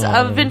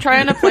 I've been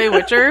trying to play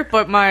Witcher,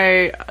 but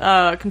my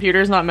computer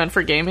is not meant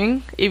for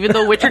gaming. Even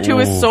though Witcher 2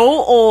 is so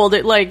old,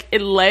 it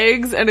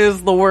lags and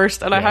is the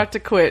worst, and I have to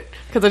quit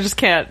because I just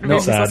can't. It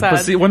makes me so sad. But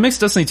see, what makes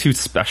Destiny 2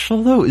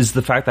 special though is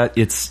the fact that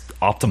it's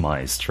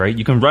optimized, right?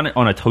 You can run it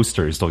on a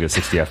toaster and still get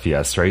 60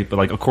 FPS, right? But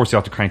like, of course, you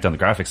have to crank down the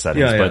graphics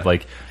settings. But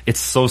like, it's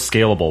so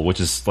scalable, which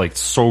is like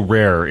so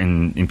rare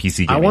in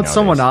PC gaming. I want nowadays.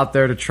 someone out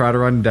there to try to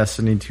run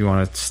Destiny 2 on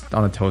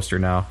a toaster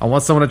now. I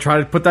want someone to try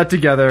to put that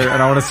together,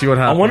 and I want to see what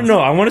happens.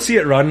 I want to see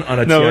it run on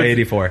a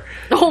TI-84.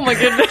 Oh my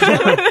goodness.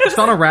 It's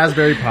on a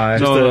Raspberry Pi.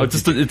 It's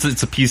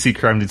a PC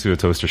crammed into a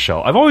toaster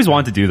shell. I've always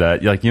wanted to do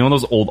that. Like, you know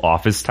those old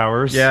office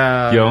towers?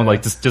 Yeah. You know,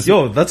 like just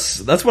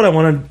that's what I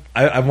wanted.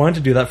 I wanted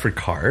to do that for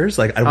cars.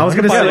 Like I was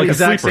going to say like the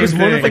exact same thing.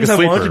 One of the things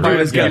I wanted to do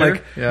is get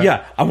like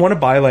I want to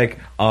buy like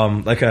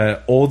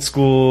a old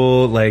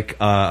school like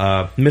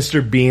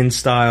Mr. Bean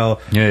style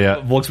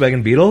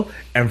Volkswagen Beetle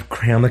and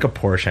cram like a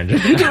Porsche engine.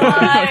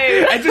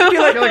 I just be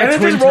like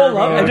and just roll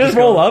up and just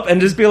roll up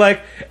and just be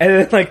like, and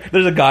then like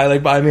there's a guy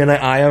like by me and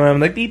I'm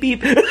like beep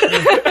beep and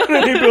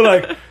then he'd be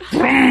like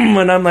vroom,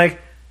 and I'm like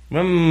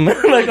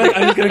like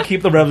I'm just gonna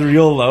keep the revs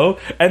real low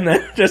and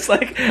then just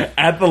like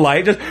at the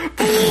light just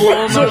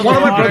so one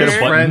of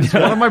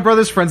my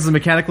brother's friends is a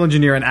mechanical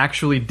engineer and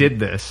actually did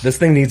this. This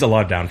thing needs a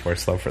lot of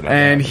downforce though for that.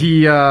 And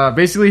he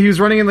basically he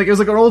was running in like it was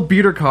like an old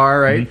beater car,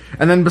 right?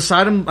 And then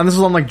beside him, and this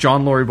was on like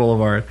John Laurie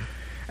Boulevard,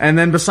 and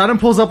then beside him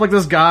pulls up like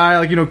this guy,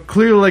 like, you know,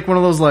 clearly like one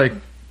of those like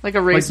a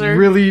racer? Like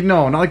really,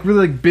 no, not like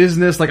really like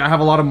business, like I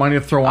have a lot of money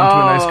to throw onto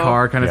a nice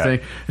car kind of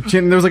thing.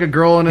 There was like a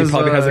girl in his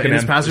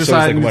passenger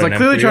side, and he was like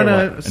clearly trying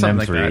to something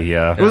like that.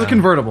 Yeah. It was a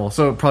convertible,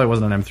 so it probably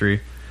wasn't an M3. Maybe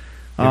it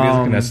was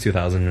like an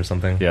S2000 or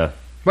something. Yeah.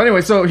 But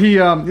anyway, so he, you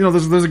know,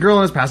 there's a girl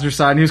on his passenger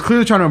side, and he was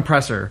clearly trying to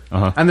impress her.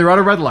 And they're at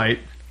a red light,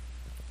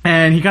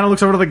 and he kind of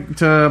looks over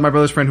to my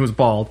brother's friend who's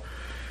bald.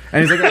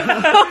 And he's like,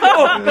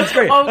 oh, that's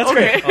great.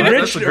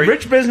 That's great.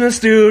 Rich business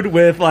dude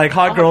with like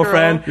hot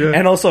girlfriend,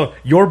 and also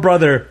your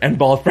brother and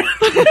bald friend.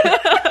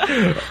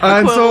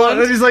 And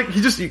so he's like,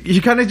 he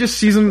kind of just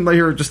sees him like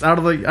you're just out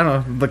of the, I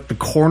don't know, like the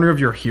corner of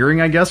your hearing,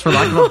 I guess, for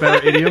lack of a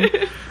better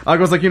idiom. I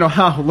goes like, you know,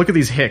 look at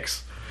these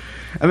hicks.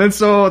 And then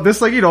so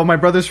this, like, you know, my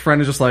brother's friend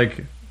is just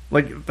like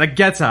that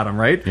gets at him,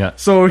 right? Yeah.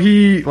 So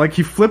he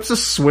flips a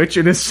switch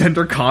in his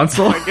center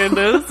console. Oh my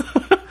goodness.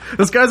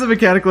 This guy's a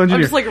mechanical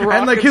engineer, just, like,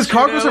 and like his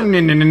car goes from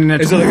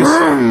is it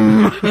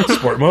like a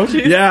sport mode?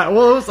 Yeah,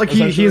 well, it was like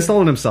he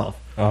installed it himself.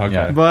 Oh,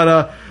 okay.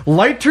 But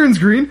light turns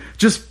green,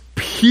 just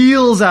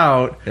peels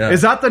out.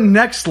 Is at the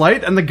next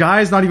light, and the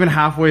guy's not even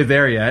halfway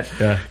there yet.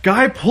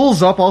 Guy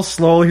pulls up all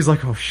slow. He's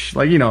like, oh,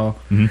 like, you know,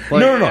 like,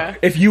 no.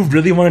 If you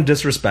really want to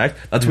disrespect,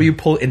 that's where you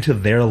pull into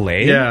their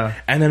lane.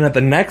 And then at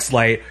the next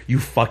light, you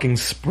fucking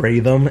spray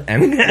them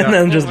and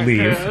then just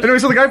leave. God. Anyway,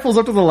 so the guy pulls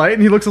up to the light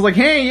and he looks like,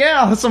 hey,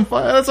 that's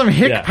some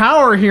hick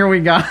power here we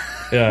got.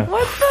 Yeah.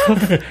 What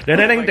the? Ding,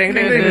 ding, ding,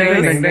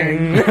 ding, ding,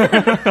 ding.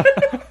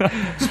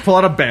 Just pull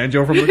out a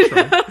banjo from the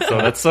trunk. So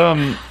that's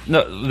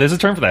no, there's a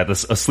term for that.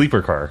 This a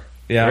sleeper car.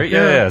 Yeah. Right?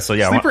 Yeah. So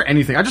yeah, sleeper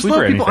anything. I just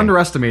love people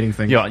underestimating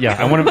things. Yeah.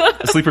 I want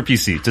a sleeper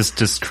PC.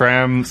 Just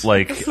cram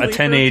like a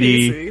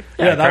 1080. PC.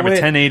 Yeah, cram a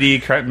 1080.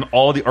 Cram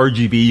all the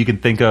RGB you can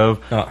think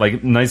of.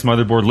 Like nice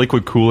motherboard,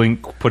 liquid cooling.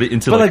 Put it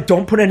into. But like,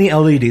 don't put any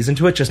LEDs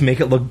into it. Just make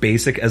it look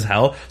basic as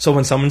hell. So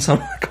when someone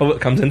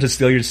comes in to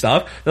steal your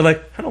stuff, they're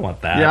like, I don't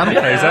want that. Yeah,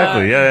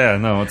 exactly. Yeah.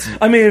 No, it's.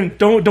 I mean,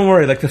 don't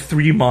worry. Like the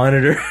 3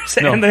 monitors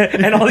and all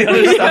the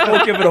other stuff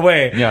won't give it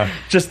away. Yeah.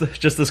 Just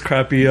this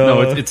crappy.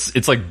 No,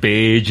 it's like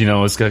beige. You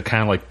know, it's got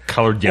kind of like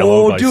colored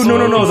yellow. Oh, dude,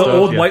 no, the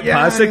old white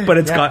plastic, but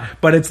it's got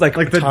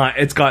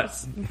it's got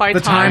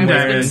the time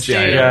damage.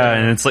 Yeah,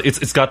 and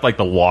it's got like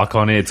the lock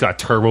on it. It's got a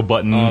turbo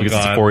button because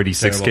it's a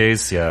 486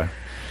 case. Yeah.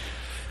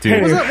 Dude,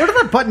 what did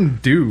that button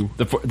do?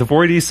 The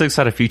 486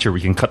 had a feature where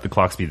you can cut the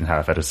clock speed in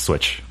half with a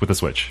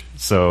switch.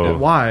 So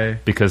why?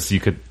 Because you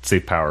could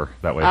save power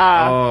that way.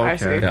 I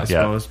see. I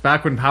suppose.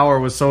 Back when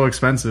power was so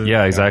expensive.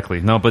 Yeah, exactly.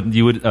 No, but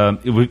you would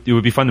it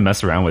would be fun to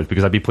mess around with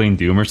because I'd be playing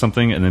Doom or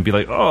something and then be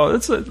like, oh,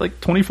 it's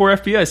like 24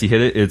 FPS. You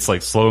hit it, it's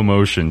like slow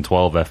motion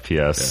 12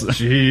 FPS. Yeah.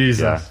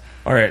 Jesus. Yeah.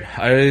 All right,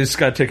 I just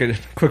got to take a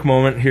quick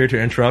moment here to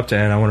interrupt,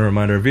 and I want to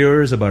remind our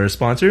viewers about our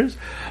sponsors.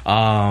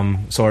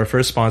 So our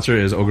first sponsor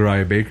is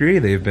Oguraya Bakery.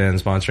 They've been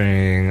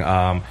sponsoring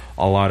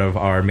a lot of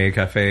our Maid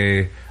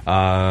Cafe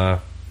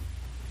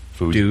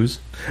food. Dues.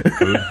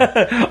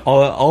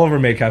 all of our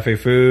Maid Cafe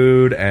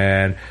food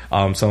and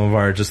some of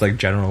our just like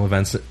general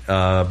events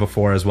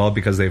before as well,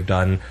 because they've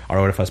done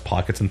our OFS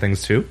pockets and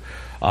things too.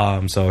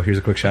 So here's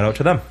a quick shout out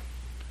to them.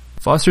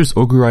 Foster's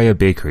Oguraya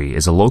Bakery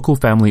is a local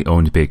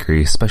family-owned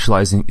bakery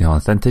specializing in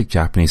authentic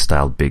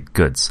Japanese-styled baked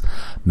goods.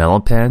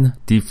 Melon pan,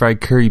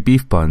 deep-fried curry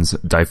beef buns,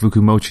 daifuku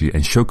mochi,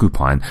 and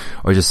shokupan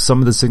are just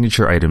some of the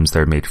signature items that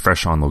are made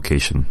fresh on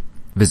location.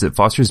 Visit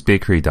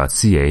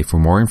fostersbakery.ca for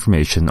more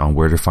information on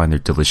where to find their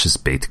delicious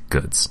baked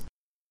goods.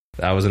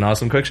 That was an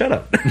awesome quick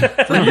shout-out.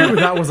 For you,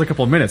 that was a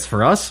couple of minutes.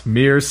 For us,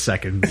 mere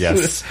seconds.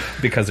 Yes.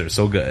 Because they're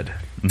so good.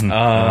 Mm-hmm.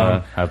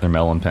 Have their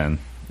melon pan.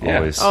 Yeah.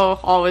 Always. Oh,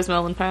 always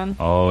melon pan.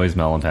 Always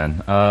melon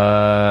pan.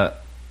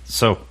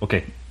 So,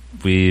 okay.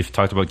 We've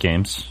talked about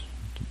games.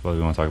 What do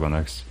we want to talk about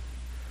next?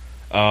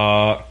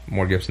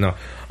 More gifts, no.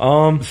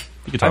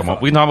 We can talk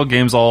about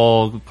games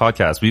all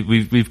podcast.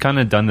 We've kind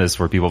of done this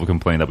where people have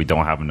complained that we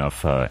don't have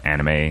enough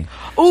anime.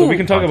 So we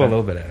can talk about a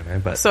little bit of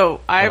anime. But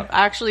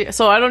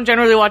I don't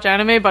generally watch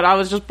anime, but I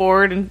was just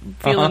bored and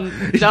feeling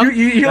dumb. That's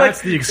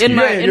like the excuse. in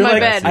my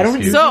bed. I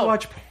don't usually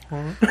watch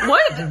porn.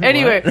 What?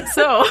 Anyway,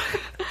 so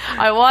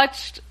I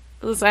watched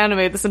this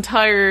anime this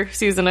entire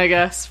season, I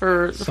guess,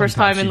 for the first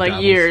time in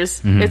like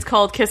years. Mm-hmm. It's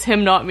called Kiss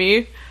Him Not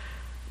Me,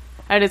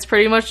 and it's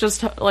pretty much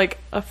just like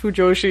a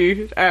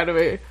Fujoshi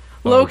anime.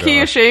 Low key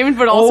ashamed,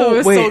 but also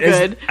it was so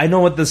good. I know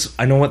what this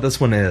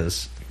one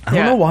is. I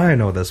don't know why I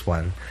know this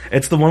one.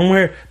 It's the one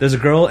where there's a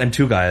girl and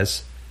two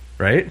guys,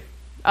 right?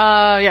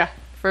 Yeah,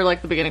 for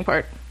like the beginning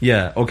part.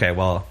 Yeah. Okay.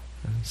 Well,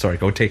 sorry.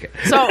 Go take it.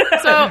 So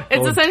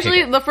it's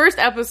essentially the first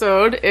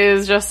episode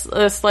is just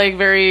this like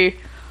very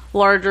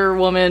larger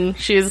woman.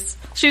 She's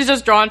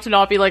just drawn to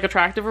not be like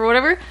attractive or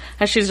whatever,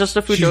 and she's just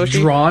a Fujoshi.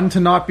 She's drawn to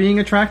not being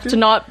attractive. To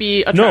not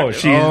be attractive. No,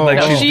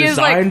 she's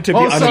designed to be.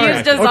 She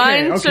is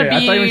designed to be.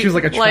 I thought she was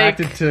like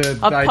attracted to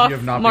the idea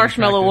of not being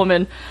marshmallow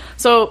woman.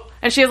 So,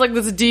 and she has like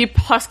this deep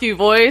husky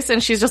voice,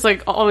 and she's just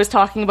like always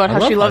talking about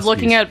how she loves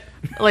looking at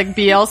like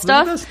BL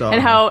stuff,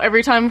 and how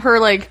every time her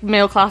like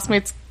male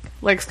classmates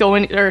like go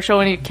in or show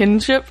any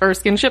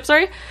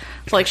skinship,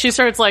 like she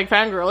starts like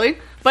fangirling.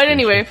 But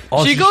anyway,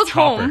 she goes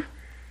home.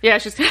 Yeah,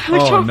 she's kind of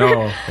like Chopper.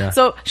 No. Yeah.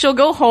 So she'll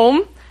go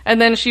home,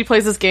 and then she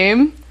plays this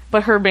game,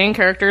 but her main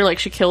character, like,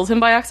 she kills him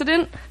by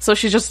accident, so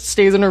she just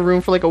stays in her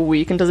room for like a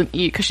week and doesn't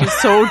eat because she's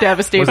so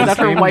devastated that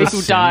her wife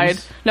who died.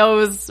 No,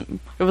 it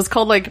was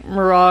called like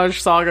Mirage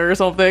Saga or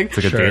something. It's,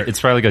 like it's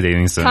probably like a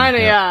dating sim.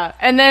 Kinda, yeah.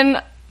 And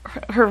then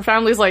her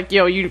family's like,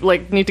 yo, you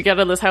like need to get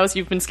out of this house,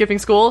 you've been skipping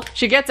school.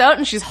 She gets out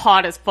and she's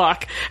hot as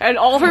fuck, and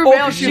all her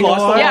because she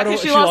lost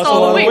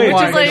all the weight,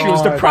 which is like she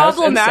was depressed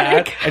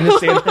problematic and just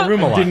stayed in her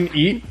room a lot. Didn't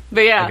eat.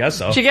 But yeah, I guess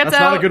so. She gets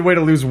That's out. not a good way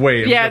to lose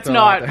weight. Yeah, it's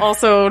not.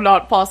 Also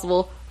not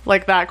possible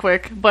like that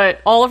quick.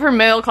 But all of her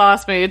male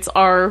classmates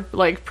are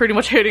like pretty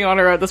much hitting on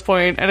her at this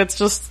point, and it's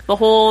just the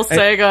whole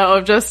saga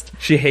of just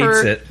she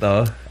hates it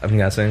though, I'm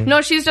guessing.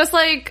 No, she's just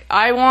like,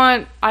 I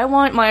want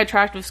my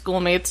attractive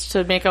schoolmates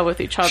to make out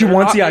with each other. She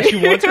wants her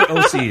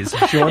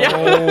OCs.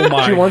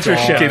 She wants her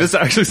ships. Okay, this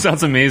actually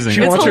sounds amazing.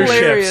 She wants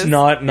hilarious. her ships,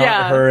 not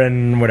her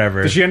and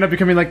whatever. Does she end up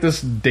becoming like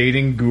this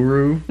dating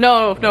guru?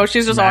 No,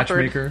 she's just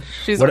awkward.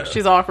 She's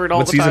awkward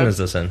all the time. What season is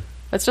this in?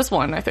 It's just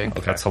one, I think.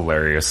 Okay. That's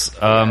hilarious.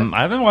 I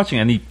haven't been watching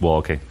any. Well,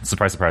 okay,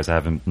 surprise, I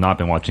haven't not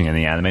been watching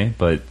any anime.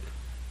 But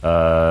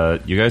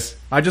you guys,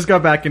 I just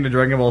got back into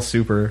Dragon Ball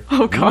Super.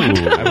 Oh god,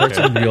 I've heard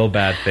some real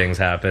bad things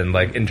happen.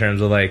 Like in terms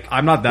of like,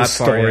 I'm not that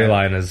the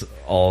storyline is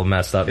all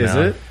messed up. Is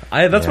now. it?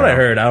 That's what I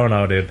heard. I don't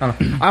know, dude.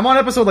 I'm on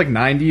episode like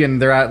 90, and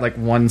they're at like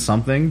 1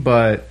 something.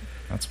 But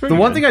that's pretty.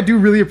 The one thing I do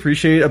really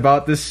appreciate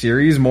about this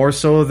series, more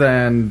so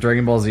than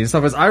Dragon Ball Z and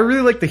stuff, is I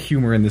really like the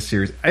humor in this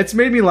series. It's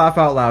made me laugh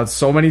out loud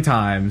so many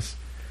times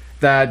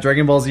that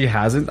Dragon Ball Z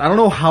hasn't. I don't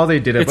know how they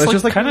did it, but it's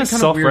just like kind of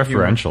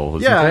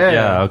self-referential.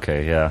 Yeah.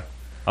 Okay, yeah.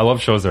 I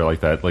love shows that are like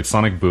that, like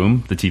Sonic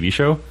Boom, the TV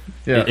show.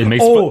 Yeah, it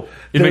makes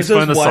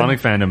fun of the Sonic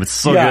fandom. It's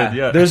so good.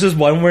 Yeah, there's this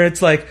one where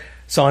it's like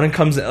Sonic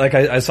comes. Like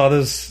I saw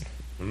this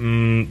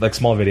like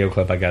small video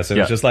clip. I guess it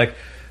was just like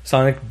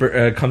Sonic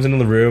comes into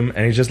the room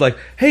and he's just like,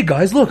 "Hey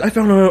guys, look! I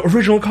found an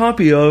original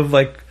copy of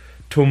like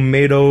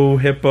Tomato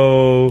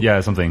Hippo,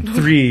 something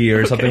 3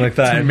 or something like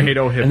that."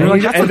 Tomato Hippo, and they're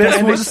like, that's the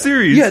best one in the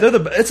series. Yeah,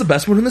 it's the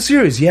best one in the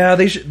series. Yeah,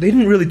 they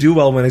didn't really do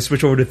well when they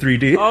switched over to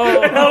 3D.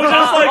 Oh, and I was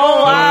just like,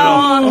 wow.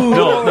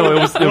 No, it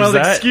was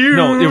that.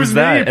 No, it was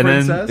that, and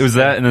princess. then it was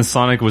that, and then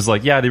Sonic was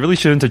like, "Yeah, they really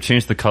shouldn't have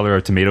changed the color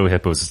of Tomato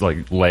Hippo's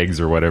like legs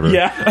or whatever."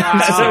 Yeah,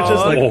 so it's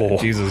just like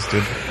Jesus,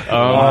 dude.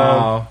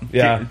 Wow.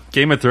 Yeah,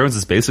 Game of Thrones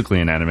is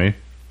basically an anime.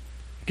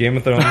 Game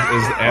of Thrones is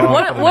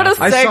what a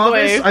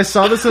segue. I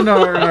saw this in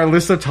our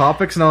list of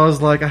topics, and I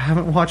was like, I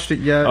haven't watched it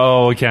yet.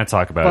 Oh, we can't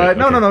talk about it.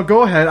 But no,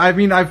 go ahead. I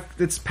mean,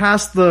 it's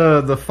past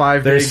the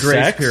 5-day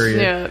grace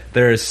period. Yeah.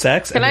 There is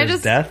sex and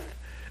there's death.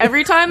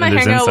 Every time I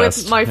hang out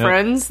incest. with my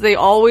friends, they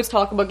always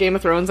talk about Game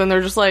of Thrones, and they're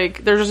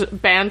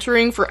just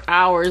bantering for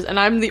hours. And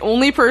I'm the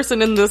only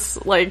person in this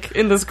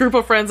group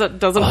of friends that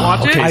doesn't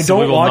watch it. I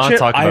don't watch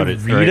it. I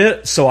read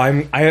it, so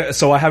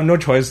I have no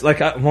choice. Like,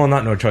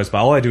 not no choice, but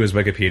all I do is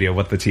Wikipedia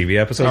what the TV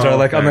episodes are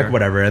like. Fair. I'm like,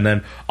 whatever, and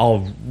then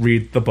I'll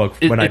read the book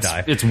when I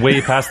die. It's way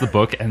past the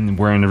book, and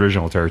we're in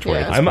original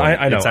territory. Yeah.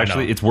 I know.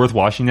 It's worth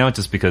watching now,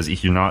 just because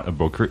if you're not a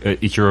book,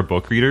 if you're a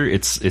book reader,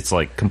 it's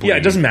like completely. Yeah,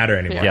 it doesn't matter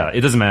anymore. Yeah,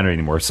 it doesn't matter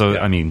anymore. So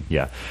I mean,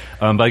 yeah.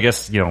 But I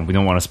guess we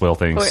don't want to spoil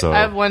things. Wait, so I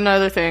have one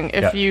other thing.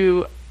 If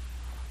you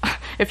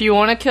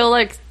want to kill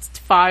like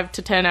 5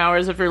 to 10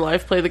 hours of your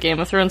life, play the Game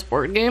of Thrones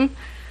board game.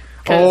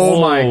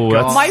 Oh my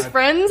god! My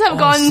friends have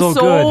gotten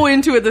so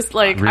into it. This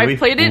really? I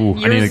played it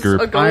years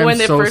ago when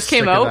it first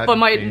came out, but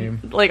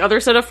my other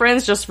set of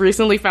friends just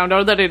recently found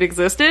out that it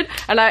existed.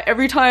 And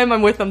every time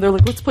I'm with them, they're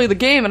like, "Let's play the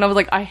game," and I was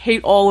like, "I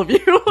hate all of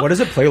you." What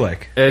does it play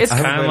like? It's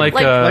kind of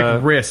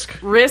like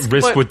Risk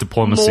with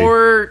diplomacy.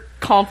 More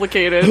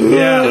complicated.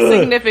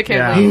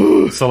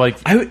 Significantly. Yeah. So like,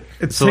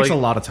 it takes a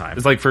lot of time.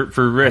 It's like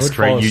for Risk,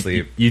 right?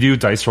 You do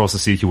dice rolls to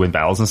see if you win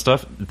battles and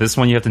stuff. This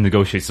one you have to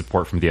negotiate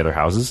support from the other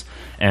houses,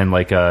 and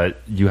like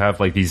you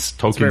have like these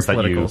tokens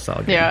that you.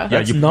 Yeah,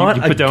 that's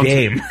not a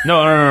game.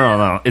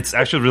 No. It's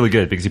actually really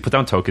good because you put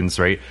down tokens,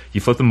 right?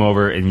 You flip them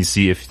over and you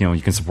see if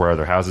you can support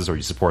other houses or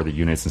you support the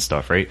units and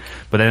stuff, right?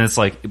 But then it's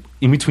like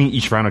in between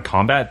each round of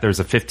combat, there's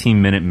a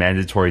 15-minute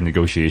mandatory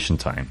negotiation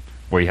time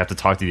where you have to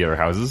talk to the other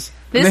houses.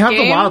 They have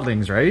the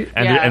wildlings, right?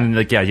 And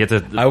you have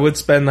to. I would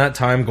spend that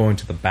time going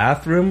to the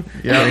bathroom,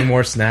 getting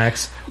more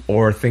snacks,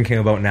 or thinking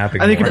about napping.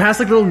 And you can pass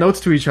like little notes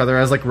to each other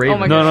as like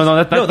ravens.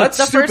 That's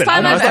the stupid. first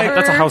time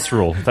that's a house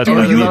rule. That's a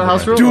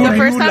house rule. The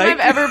first time I've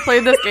ever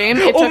played this game,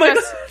 it took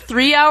us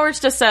 3 hours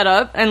to set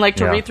up and like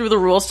to read through the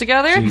rules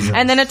together,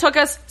 and then it took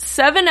us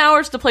 7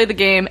 hours to play the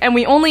game, and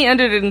we only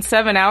ended it in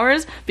 7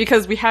 hours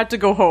because we had to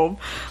go home.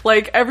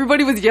 Like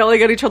everybody was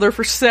yelling at each other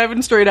for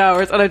 7 straight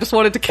hours, and I just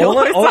wanted to kill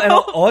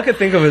myself. All I could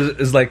think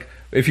of is like,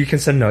 if you can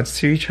send notes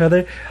to each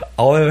other,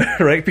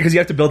 right? Because you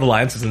have to build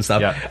alliances and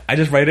stuff. Yeah. I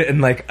just write it in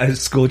like a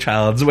school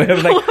child's way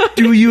of like,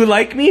 do you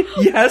like me?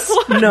 Yes,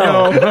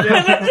 no.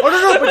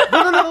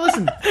 No,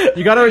 listen.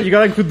 You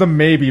gotta include the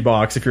maybe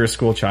box if you're a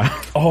school child.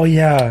 Oh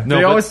yeah.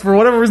 They always, for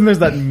whatever reason, there's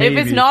that maybe.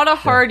 If it's not a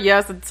hard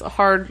yes, it's a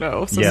hard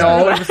no. So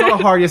No, if it's not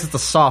a hard yes, it's a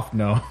soft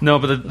no. No,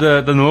 but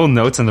the little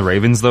notes and the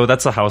ravens though,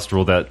 that's a house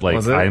rule that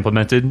like I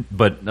implemented.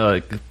 But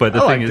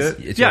the thing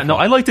is,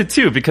 I liked it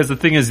too because the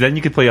thing is, then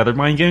you could play other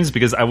mind games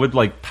because I would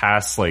like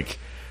pass like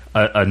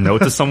a note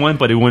to someone,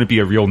 but it wouldn't be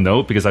a real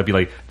note because I'd be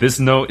like, this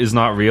note is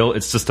not real.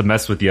 It's just to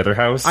mess with the other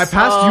house. I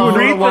passed you a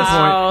note at one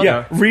point.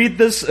 Yeah, read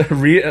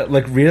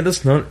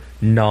this note.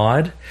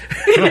 Nod.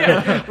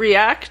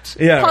 React.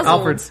 Yeah. Puzzled.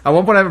 Alfred, at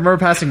one point I remember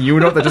passing you a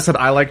note that just said,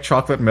 I like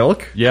chocolate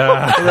milk.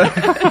 Yeah.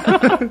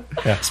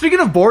 Speaking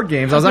of board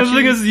games, I was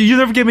actually... The thing is, you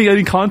never gave me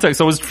any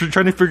context. I was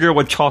trying to figure out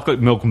what chocolate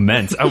milk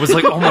meant. I was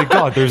like, oh my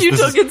god, you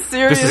took it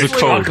seriously. This is a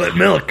code. Chocolate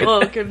milk.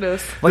 Oh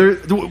goodness.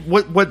 Like,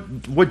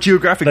 what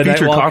geographic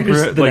feature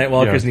Nightwalkers, the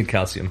Nightwalkers need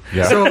calcium.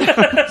 Yeah. So,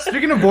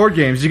 speaking of board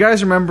games, do you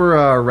guys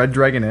remember Red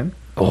Dragon Inn?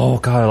 Oh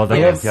god, I love that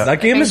game. Yeah.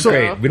 That game is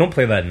great. We don't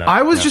play that enough.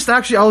 I was just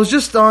on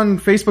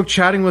Facebook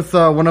chatting with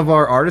one of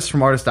our artists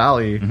from Artist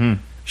Alley. Mm-hmm.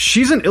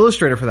 She's an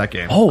illustrator for that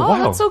game. Oh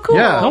wow, that's so cool.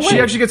 Yeah, she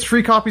actually gets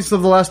free copies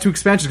of the last 2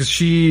 expansions because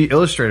she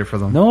illustrated for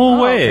them.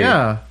 No way.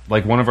 Yeah,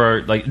 like one of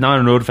our not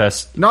an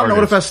Odafest, not an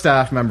Odafest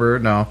staff member.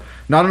 No,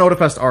 not an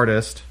Odafest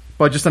artist,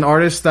 but just an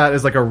artist that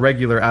is like a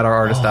regular at our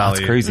Artist Alley.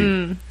 That's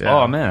crazy. Yeah.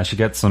 Oh man, I should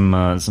get some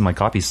of my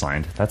copies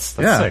signed. That's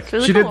sick.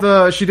 Really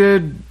cool. She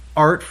did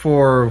art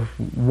for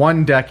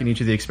 1 deck in each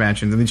of the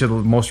expansions, and each of the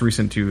most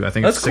recent 2. I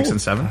think it's 6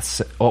 and 7.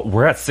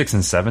 We're at 6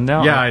 and 7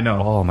 now. Yeah, I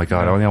know. Oh my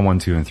god, I only have 1,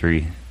 2, and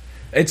 3.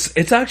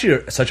 It's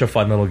actually such a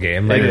fun little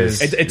game. Like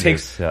it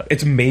takes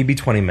it's maybe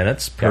 20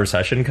 minutes per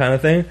session kind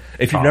of thing.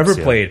 If you've never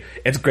played,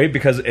 it's great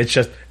because it's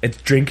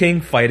drinking,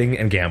 fighting,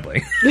 and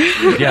gambling.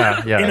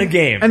 yeah, in a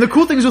game. And the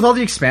cool thing is with all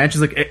the expansions,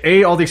 like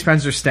all the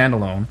expansions are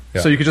standalone,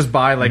 so you could just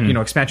buy like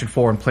expansion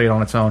 4 and play it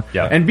on its own.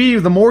 Yeah. And B,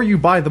 the more you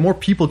buy, the more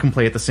people can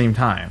play at the same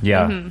time.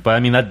 Yeah, but I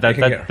mean that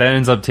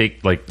ends up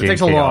it takes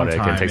a long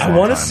time. I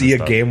want to see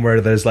a game where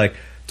there's like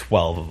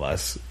 12 of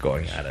us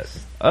going at it.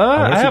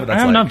 I have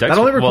enough decks. That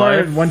only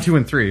required 1, 2,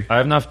 and 3. I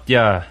have enough.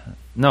 Yeah,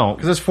 no,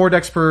 because there's 4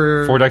 decks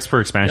per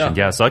expansion.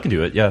 Yeah, so I can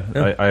do it.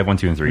 Yeah. I have 1,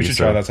 2, and 3. We should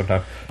try that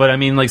sometime. But I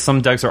mean, like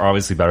some decks are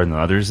obviously better than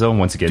others. Though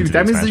once you get into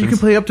that means that you can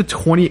play up to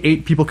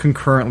 28 people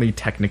concurrently,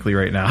 technically,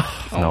 right now.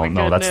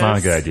 No, that's not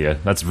a good idea.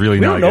 That's really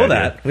we not. We don't know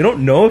that. We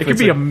don't know if it could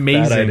be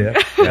amazing.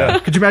 Yeah.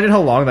 Could you imagine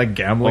how long that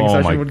gambling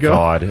session would go?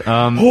 God.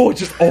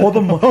 Just all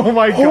the money. Oh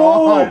my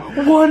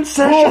god! 1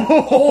 session,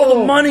 all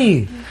the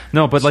money.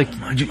 No, but like so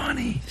much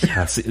money.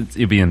 Yeah,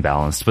 it'd be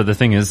imbalanced. But the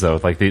thing is, though,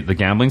 like the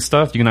gambling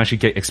stuff, you can actually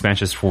get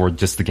expansions for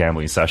just the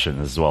gambling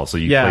session as well. So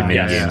you play mini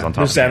games on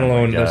top. There's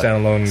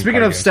standalone.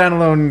 Speaking of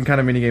standalone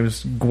kind of mini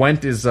games,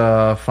 Gwent is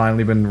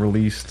finally been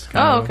released.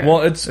 Oh, okay.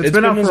 Well, it's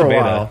been out for a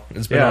while.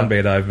 It's been on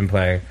beta. I've been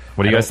playing.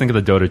 What do you guys think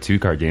of the Dota 2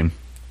 card game?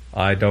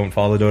 I don't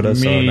follow Dota,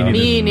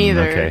 Me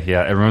neither. Okay,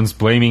 yeah, everyone's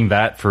blaming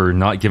that for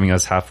not giving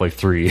us Half-Life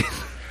 3.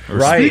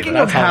 Right. Speaking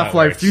of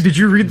Half-Life 2, did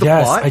you read the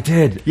plot? Yes, I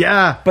did.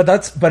 Yeah, but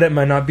it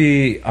might not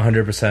be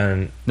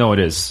 100%. No, it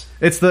is.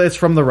 It's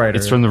from the writer.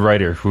 It's from the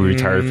writer who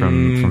retired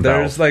from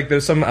Valve.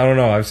 There's some, I don't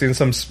know. I've seen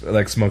some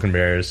like smoke and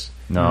mirrors.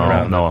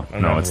 No,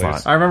 it's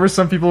not. I remember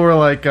some people were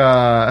like,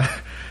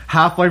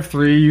 Half-Life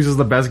 3 uses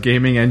the best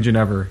gaming engine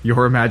ever.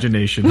 Your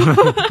imagination.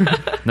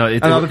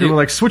 And other people were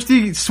like, switch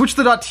the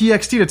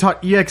 .txt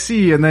to .exe,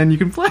 and then you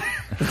can play.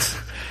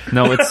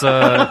 No, it's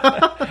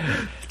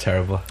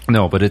terrible.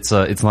 No, but it's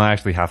not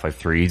actually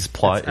Half-Life 3's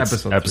plot.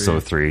 It's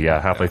episode 3.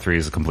 Yeah, Half-Life 3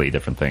 is a completely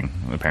different thing,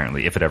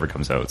 apparently, if it ever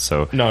comes out.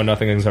 So no,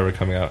 nothing is ever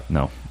coming out.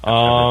 No.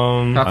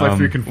 Half-Life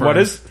 3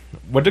 confirmed.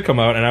 What did come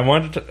out? And I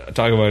wanted to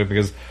talk about it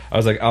because I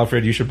was like,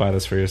 Alfred, you should buy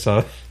this for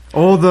yourself.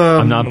 Oh,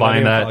 I'm not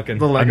buying that.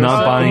 Falcon. I'm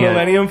not buying it.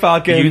 Millennium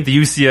Falcon. The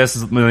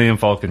UCS Millennium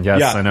Falcon.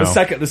 Yes, I know.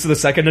 This is the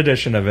second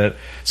edition of it.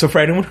 So for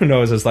anyone who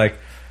knows, it's like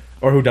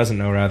or who doesn't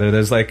know, rather,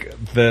 there's like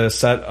the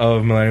set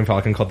of Millennium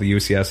Falcon called the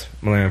UCS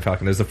Millennium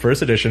Falcon. There's the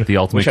first edition, the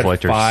Ultimate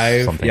Collector,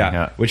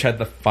 which had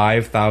the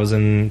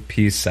 5,000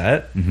 piece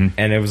set, and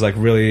it was like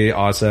really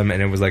awesome,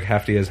 and it was like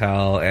hefty as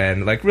hell,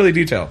 and like really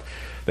detailed.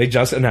 They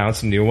just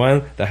announced a new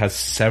one that has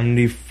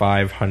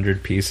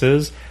 7,500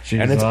 pieces,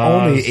 and it's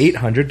only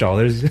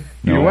 $800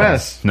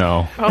 US.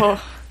 No.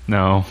 Oh.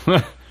 No.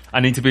 I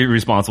need to be a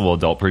responsible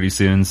adult pretty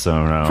soon,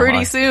 so no.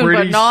 Pretty soon,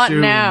 but not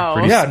now.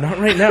 Yeah, not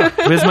right now.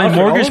 Because my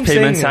mortgage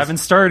payments haven't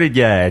started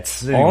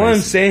yet. All I'm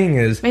saying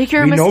is, Make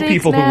your we know mistakes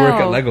people now. who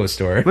work at Lego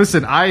store.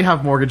 Listen, I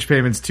have mortgage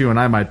payments too, and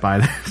I might buy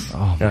this.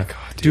 Oh my god,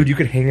 dude, you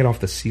could hang it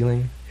off the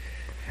ceiling.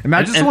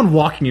 Imagine someone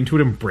walking into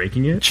it and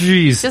breaking it.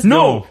 Jeez. Just-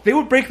 No, they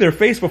would break their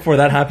face before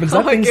that happens.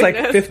 That my thing's like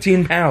goodness.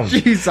 15 pounds.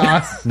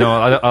 Jesus. No,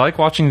 I like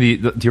watching the.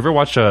 Do you ever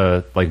watch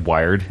like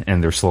Wired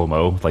and their slow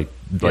mo like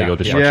Lego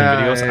destruction Yeah,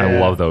 videos? yeah, I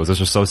yeah. love those.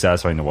 Those are so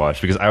satisfying to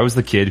watch because I was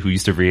the kid who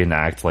used to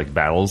reenact like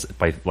battles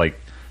by like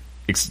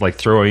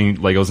throwing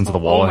Legos into the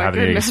wall Oh and my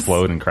having goodness. it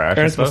explode and crash.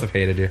 Parents and must stuff. have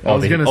hated you. Oh,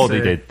 was gonna they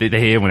say. did. They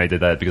hated when I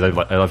did that because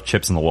I love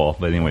chips in the wall.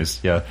 But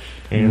anyways, yeah.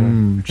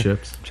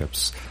 Chips.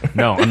 Chips.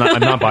 No, I'm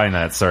not buying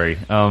that. Sorry.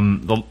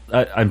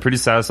 I'm pretty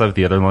satisfied with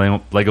the other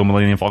Lego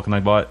Millennium Falcon I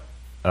bought.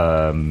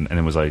 And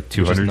it was like Which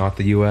is $200. not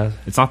the US.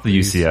 It's not the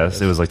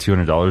UCS. It was like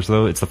 $200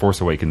 though. It's the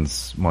Force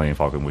Awakens Millennium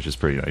Falcon, which is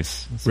pretty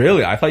nice.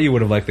 Really? I thought you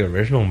would have liked the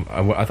original.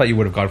 I thought you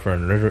would have gone for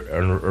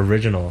an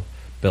original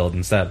build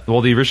instead.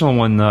 Well, the original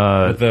one,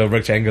 With the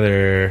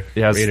rectangular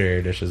It has- Raider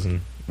editions.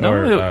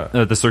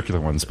 the circular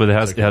ones, but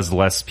it has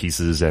less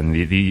pieces, and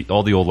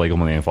all the old Lego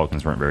Millennium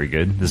Falcons weren't very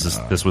good.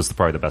 This was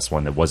probably the best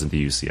one that wasn't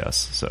the UCS.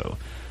 So,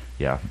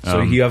 yeah.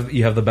 So you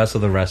have the best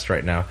of the rest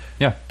right now.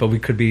 Yeah. But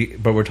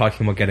we're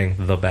talking about getting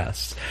the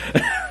best.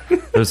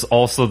 There's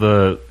also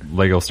the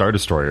Lego Star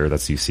Destroyer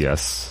that's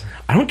UCS.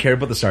 I don't care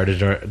about the Star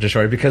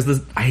Destroyer because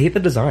I hate the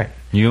design.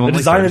 You don't the like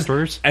design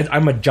Star is, Destroyers?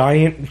 I'm a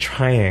giant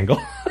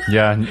triangle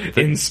Yeah,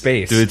 in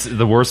space. Dude,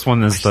 the worst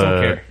one is just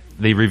don't care.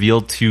 they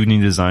revealed 2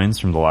 new designs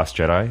from The Last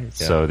Jedi. Yeah.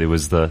 So there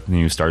was the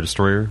new Star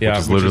Destroyer, yeah, which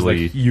is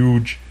literally like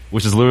huge.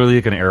 which is literally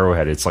like an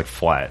arrowhead. It's like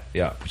flat.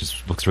 Yeah.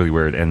 Which looks really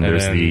weird. And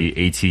there's then-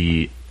 the AT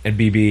And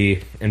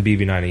BB and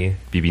BB-9E.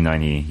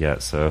 BB-9E. Yeah.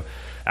 So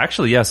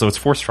actually, yeah. So it's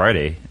Force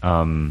Friday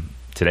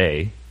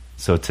today.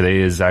 So today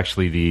is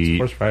actually the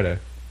Force Friday.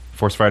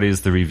 Force Friday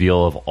is the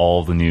reveal of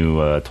all the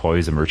new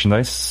toys and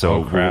merchandise. So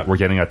Oh, crap. we're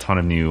getting a ton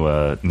of new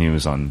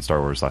news on Star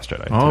Wars Last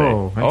Jedi today.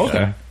 Oh,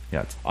 Okay.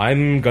 Yeah.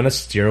 I'm gonna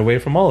steer away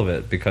from all of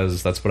it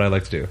because that's what I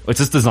like to do. It's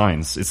just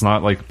designs. It's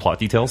not like plot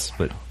details,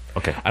 but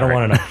okay. I don't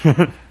want to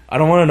know. I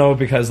don't want to know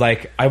because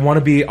like I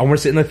want to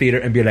sit in the theater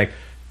and be like,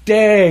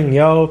 "Dang,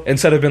 yo!"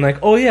 Instead of being like,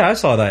 "Oh yeah, I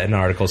saw that in an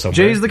article somewhere."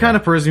 Jay's the kind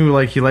of person who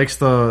he likes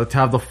to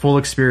have the full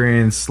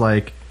experience,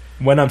 like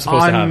when I'm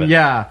supposed to have it.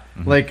 yeah,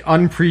 like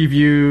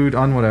unpreviewed,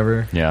 on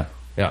whatever. Yeah.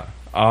 Yeah.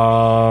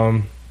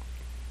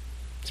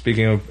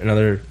 Speaking of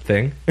another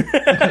thing, Did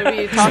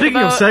we talk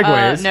Speaking of about,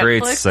 segues, Netflix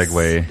great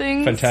segue.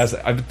 things?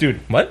 fantastic. Dude,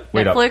 what?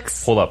 Wait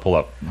Netflix. up. Hold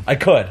up. I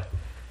could,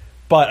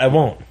 but I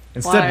won't.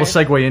 Instead, Why? we'll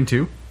segue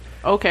into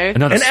Okay.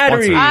 Another An ad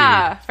sponsor.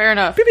 read. Fair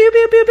enough.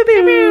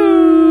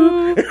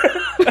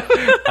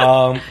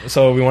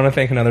 So we want to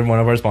thank another one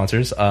of our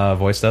sponsors,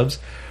 Voice Dubs,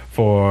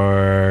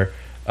 for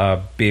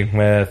being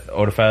with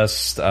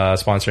Odafest,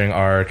 sponsoring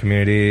our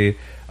community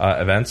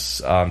events,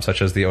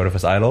 such as the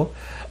Odafest Idol.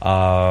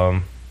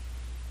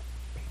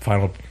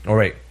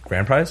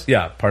 Grand Prize?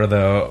 Yeah, part of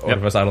the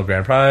Odafest Idol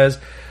Grand Prize.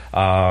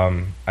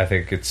 I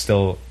think it's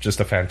still just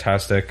a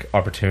fantastic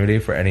opportunity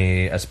for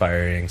any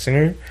aspiring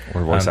singer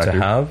Or voice to actor.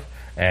 have,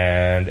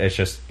 and it's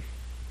just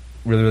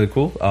really, really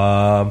cool.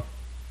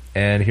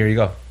 And here you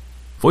go.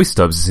 Voice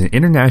Dubs is an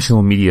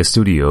international media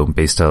studio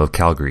based out of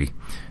Calgary.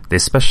 They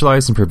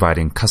specialize in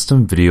providing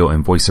custom video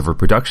and voiceover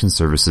production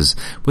services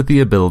with the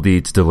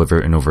ability to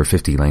deliver in over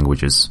 50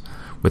 languages.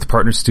 With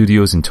partner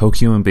studios in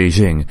Tokyo and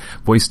Beijing,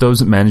 Voice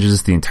Dubs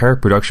manages the entire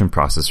production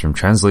process from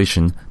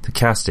translation to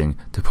casting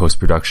to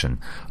post-production,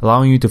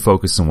 allowing you to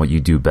focus on what you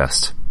do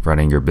best,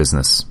 running your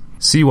business.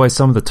 See why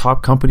some of the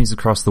top companies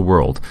across the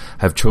world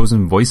have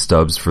chosen Voice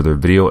Dubs for their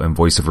video and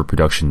voiceover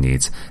production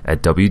needs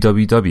at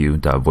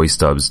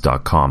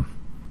www.voicedubs.com.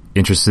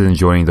 Interested in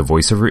joining the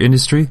voiceover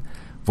industry?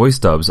 Voice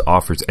Dubs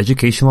offers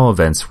educational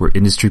events where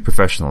industry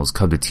professionals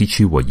come to teach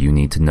you what you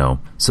need to know.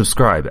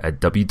 Subscribe at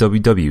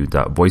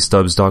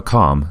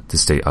www.voicedubs.com to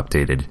stay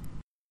updated.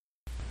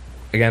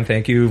 Again,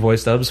 thank you,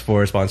 Voice Dubs,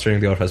 for sponsoring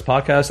the Odafest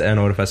podcast and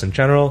Odafest in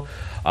general.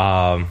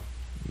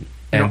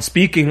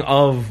 Speaking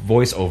of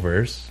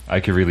voiceovers, I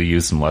could really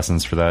use some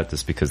lessons for that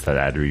just because that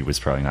ad read was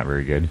probably not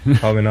very good.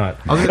 probably not.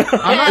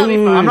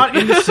 I'm not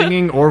into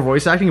singing or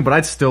voice acting, but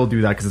I'd still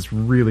do that because it's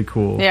really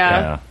cool.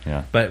 Yeah.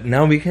 Yeah. But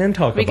now we can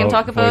talk We can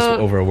talk about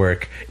voiceover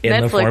work in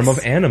the Netflix form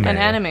of anime and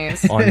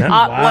animes. On Netflix.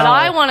 What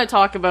I want to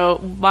talk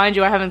about, mind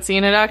you, I haven't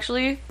seen it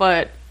actually,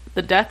 but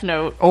the Death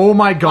Note Oh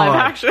my live god.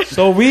 action.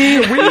 So we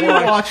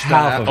watched half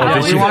that. of Yeah,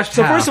 it. we watched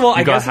So half. first of all, I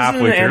You got guess this is an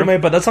halfway through? anime,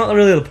 but that's not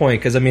really the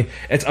point because I mean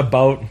it's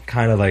about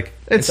kind of like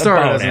It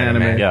started about as an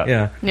anime. Yeah.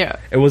 Yeah, Yeah.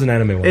 it was an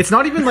anime one. It's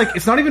not even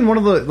one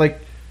of the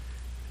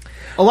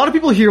a lot of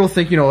people here will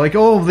think, like,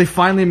 oh, they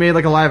finally made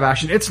like a live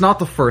action. It's not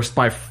the first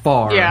by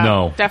far. Yeah,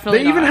 No.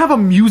 definitely. They even have a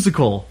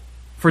musical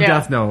for Yeah.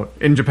 Death Note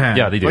in Japan.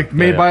 Yeah, they do. Like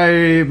made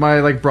by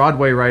like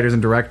Broadway writers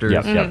and directors.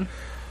 Yep,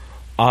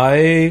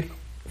 yep.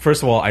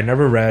 First of all, I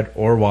never read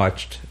or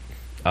watched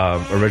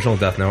original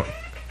Death Note.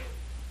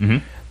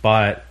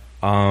 But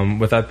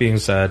with that being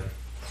said,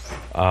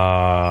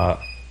 God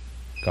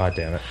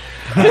damn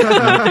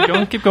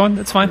it. Keep going.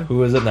 That's fine.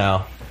 Who is it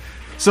now?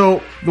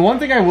 So the one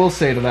thing I will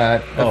say to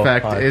that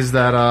effect hi. is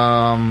that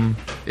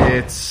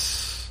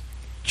it's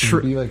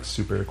true. Be like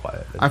super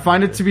quiet. I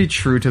find it to be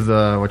true to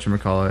the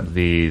whatchamacallit.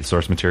 The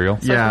source material.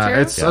 Yeah,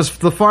 material? it's as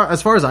far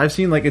as I've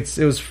seen, like it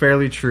was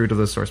fairly true to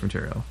the source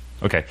material.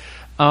 Okay.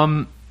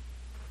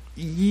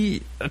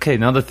 Okay,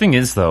 now the thing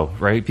is though,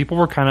 right? People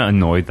were kind of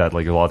annoyed that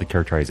like a lot of the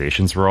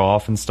characterizations were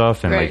off and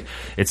stuff, and Right. like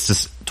it's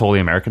just totally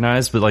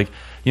Americanized. But like,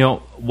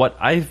 what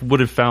I would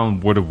have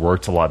found would have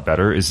worked a lot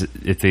better is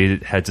if they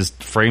had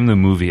just framed the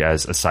movie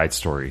as a side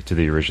story to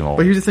the original.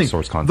 But here's the thing: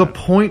 source the content.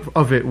 point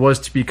of it was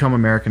to become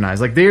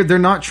Americanized. Like they're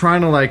not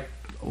trying to like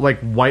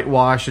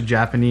whitewash a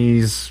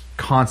Japanese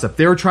concept.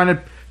 They were trying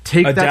to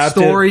take that Adapt it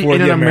story for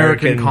in an the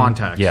American American-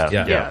 context.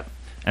 Yeah.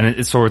 And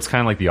it's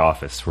kind of like The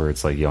Office, where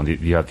it's like you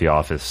have The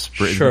Office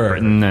Sure.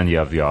 Britain, and you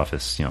have The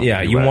Office. Yeah,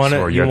 US, you want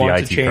or to you have the want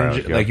IT to change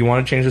crowd, yeah. like you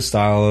want to change the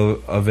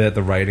style of it,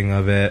 the writing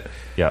of it.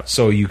 Yeah.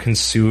 So you can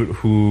suit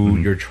who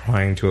you're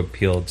trying to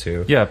appeal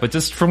to. Yeah, but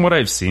just from what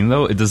I've seen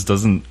though, it just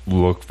doesn't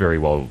look very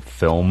well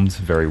filmed.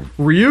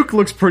 Ryuk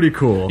looks pretty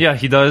cool. Yeah,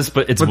 he does,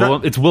 but it's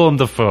But Willem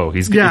Dafoe.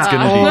 It's Yeah,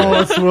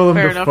 gonna it's Willem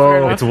Fair enough, Dafoe. fair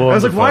enough. It's Willem I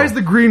was like, Dafoe. why is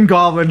the Green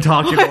Goblin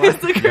talking about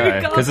it? the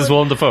Green because it's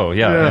Willem Dafoe.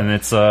 Yeah, and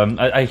it's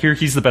I hear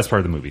he's the best part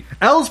of the movie.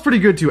 L's pretty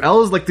good too.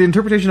 L is like the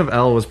interpretation of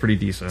L was pretty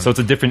decent. So it's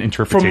a different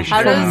interpretation. How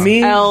For does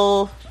me-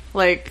 L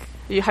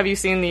have you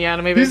seen the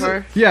anime He's-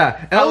 before?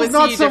 yeah, How L is is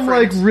not he some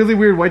different? like really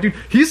weird white dude.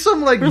 He's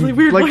some like Really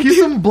weird white he's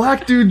dude. some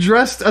black dude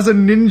dressed as a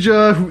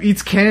ninja who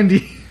eats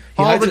candy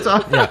all had the to-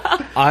 time. Yeah.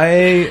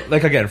 I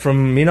like again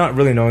from me not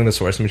really knowing the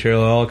source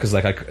material at all because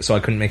I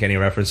couldn't make any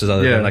references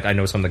other Yeah. than like I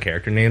know some of the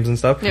character names and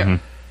stuff. Yeah.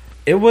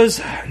 It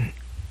was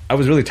I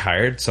was really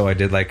tired, so I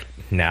did like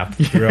nap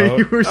throughout.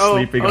 You were Oh,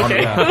 sleeping on okay.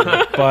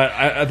 it. But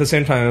at the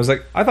same time,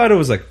 I thought it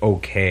was like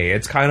okay.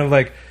 It's kind of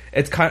like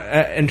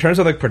in terms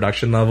of like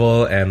production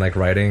level and like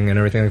writing and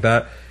everything like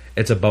that.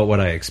 It's about what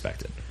I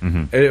expected.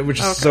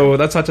 So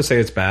that's not to say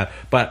it's bad,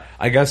 but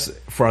I guess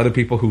for other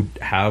people who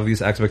have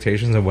these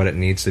expectations of what it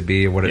needs to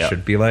be, what it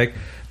should be like,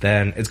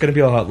 then it's going to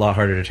be a lot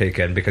harder to take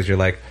in because you're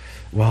like,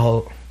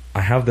 well,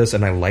 I have this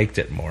and I liked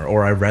it more,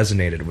 or I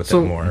resonated with it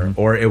more,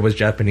 or it was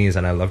Japanese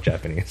and I love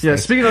Japanese. Yeah,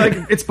 speaking of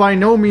like, it's by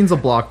no means a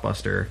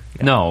blockbuster.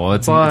 No,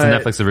 it's a But-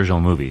 Netflix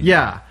original movie.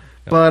 Yeah,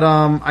 but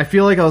I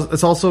feel like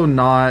it's also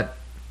not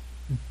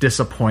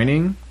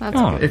disappointing. That's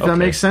Oh, good. If that okay.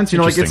 makes sense,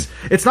 like Interesting.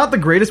 it's not the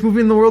greatest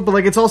movie in the world, but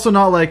like it's also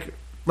not like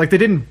they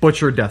didn't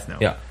butcher Death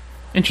Note. Yeah.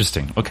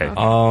 Interesting. Okay.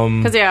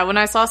 Because when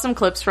I saw some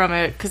clips from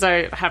it, because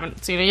I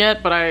haven't seen it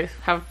yet, but I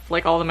have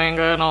like all the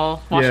manga and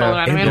I'll watch Yeah. all the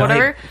anime and And,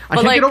 whatever. I But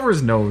can't like, get over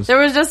his nose. there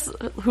was just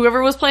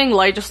whoever was playing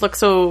Light just looked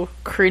so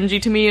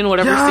cringy to me in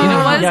whatever Yeah. scene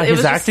it was. Yeah, it his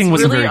was acting just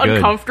wasn't really very good.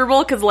 uncomfortable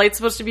because Light's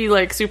supposed to be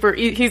like super.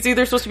 He's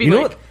either supposed to be You know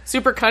like what?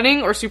 super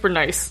cunning or super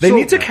nice. They So-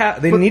 need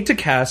to need to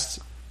cast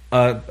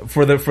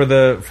for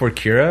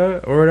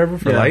Kira or whatever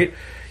for Yeah. Light.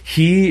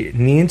 He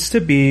needs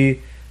to be.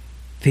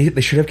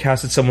 They should have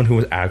casted someone who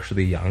was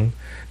actually young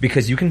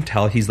because you can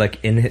tell he's like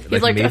in his,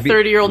 He's like a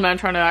 30-year-old man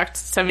trying to act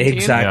 17.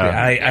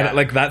 Exactly. Yeah. I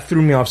like that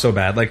threw me off so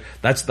bad. Like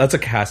that's a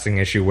casting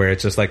issue where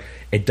it's just like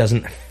it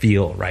doesn't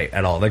feel right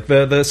at all. Like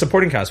the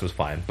supporting cast was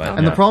fine, but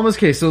And the problem is,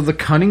 okay, so the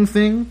cunning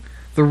thing,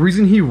 the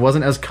reason he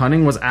wasn't as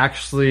cunning was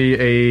actually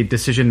a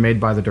decision made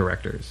by the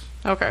directors.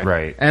 Okay.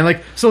 right. And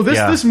like, so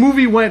this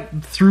movie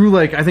went through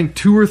like, I think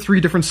 2 or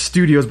 3 different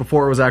studios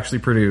before it was actually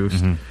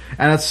produced. And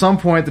at some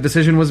point the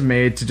decision was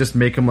made to just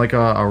make him like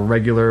a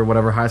regular,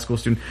 whatever, high school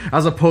student,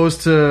 as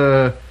opposed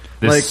to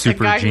This like, super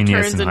The guy who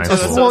genius turns in high into a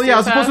school. well, yeah,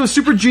 as sociopath. opposed to a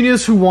super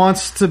genius who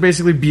wants to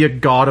basically be a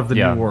god of the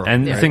Yeah, new world.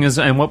 and the Yeah. thing is,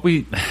 and what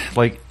we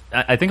like,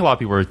 I think a lot of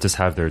people just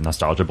have their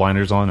nostalgia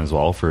blinders on as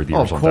well for the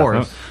Oh, of original Death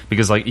course. Note.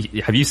 Because, like,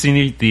 have you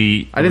seen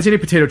the? I didn't see any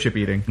potato chip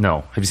eating.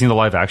 No, have you seen the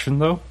live action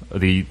though?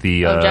 The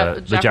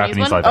Japanese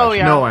one? live Oh action.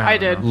 yeah, No, I I haven't,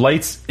 did. no.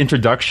 Light's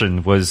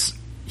introduction was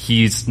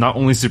he's not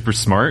only super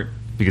smart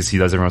because he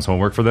does everyone's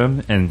homework for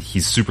them, and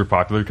he's super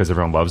popular because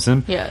everyone loves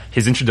him. Yeah.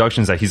 His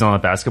introduction is that he's on a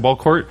basketball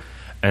court,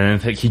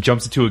 and he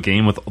jumps into a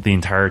game with the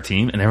entire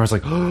team, and everyone's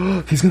like,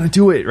 "Oh, he's gonna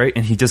do it!" Right?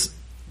 And he just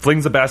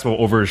flings the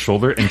basketball over his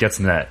shoulder and gets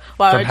net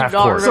Wow, from I do half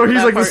not court. So he's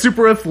that like the part.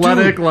 super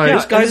athletic, like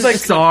this guy's like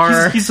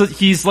star.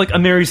 He's like a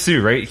Mary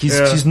Sue, right?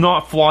 He's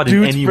not flawed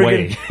in any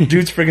way.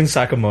 Dude's friggin'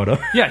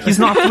 Sakamoto. Yeah, he's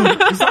not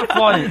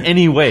flawed in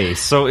any way.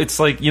 So it's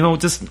like,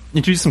 just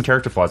introduce some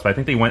character flaws, but I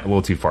think they went a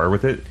little too far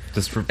with it.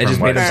 Just for It just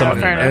made him Fair something,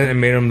 enough, fair and it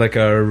made him like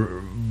a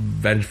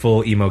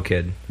vengeful emo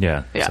kid.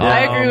 Yeah. Yeah, So- I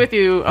agree with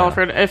you,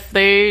 Alfred. If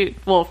they,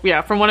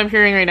 from what I'm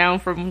hearing right now,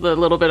 from the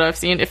little bit I've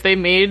seen, if they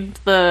made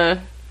the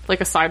like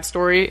a side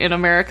story in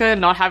America,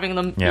 not having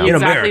them Yeah. be In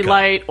exactly America.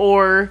 Light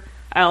or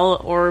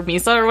L or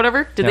Misa or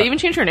whatever. Did they even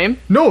change her name?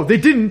 No, they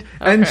didn't.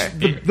 And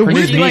Okay. the Her weird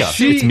name's thing, Mia.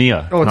 she, It's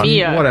Mia. Oh, it's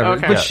Mia, whatever.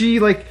 okay. But Yeah. she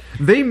like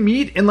they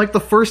meet in like the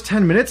first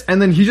 10 minutes,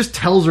 and then he just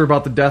tells her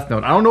about the Death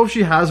Note. I don't know if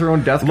she has her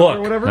own Death Note or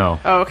Look, whatever. no.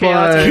 Oh, okay.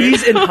 But- That's weird.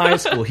 He's in high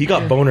school. He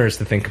got boners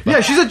to think about.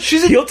 Yeah,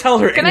 she's a He'll tell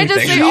her Can I anything.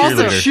 just say she's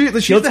also-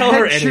 she's He'll the tell head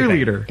her anything.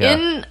 cheerleader.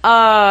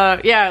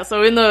 Yeah.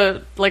 so in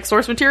the like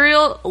source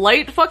material,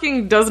 Light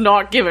fucking does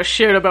not give a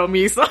shit about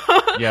Misa.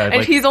 Yeah, and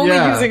like- he's only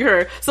Yeah. using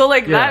her. So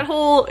like Yeah. that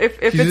whole if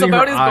She's it's using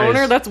about her his eyes.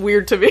 boner, that's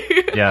weird to me.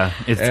 Yeah,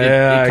 it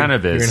kind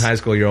of You're is. in high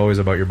school. You're always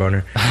about your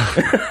boner.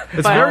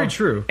 It's But- very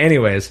true.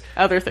 Anyways,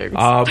 Other things.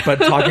 but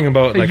talking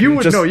about like you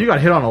would just, know you got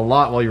hit on a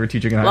lot while you were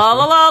teaching in high la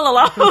school. la la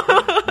la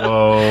la.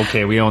 Whoa,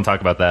 okay, we don't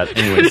talk about that.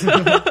 Anyways,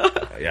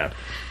 yeah,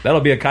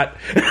 that'll be a cut.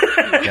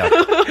 yeah.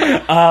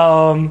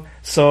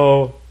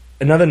 So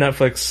another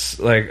Netflix,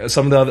 like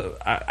some of the other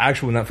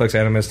actual Netflix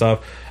anime stuff,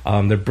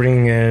 they're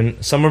bringing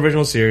in some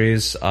original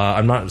series.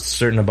 I'm not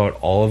certain about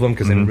all of them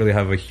because they didn't really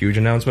have a huge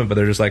announcement, but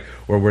they're just like,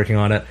 we're working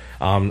on it.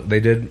 They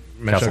did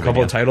mention a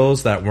couple of Castlevania.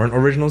 titles that weren't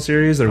original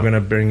series. They're going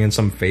to bring in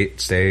some Fate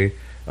Stay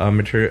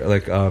material,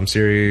 like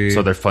series.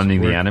 So they're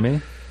funding the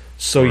anime.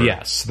 So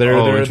yes, they're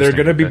interesting.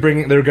 going to be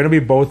Okay. they're going to be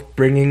both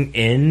bringing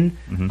in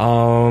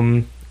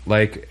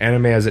like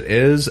anime as it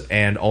is,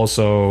 and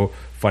also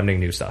funding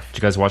new stuff. Did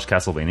you guys watch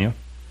Castlevania?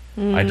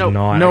 I do Nope.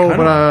 not. No, I kinda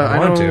but I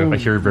want know- to. I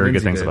hear very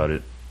good Lindsay things did. about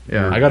it.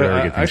 Yeah. I gotta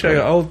Very good things actually.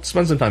 about it. I'll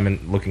spend some time in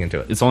looking into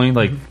it. It's only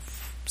like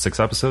 6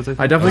 episodes. I think.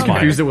 I definitely That's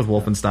confused it with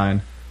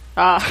Wolfenstein.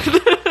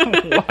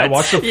 I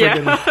watched a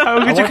friggin'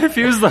 How could you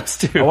confuse those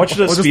two? I watched a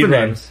just speed the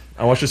run. names.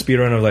 I watched a speed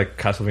run of like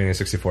Castlevania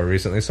 64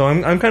 recently, so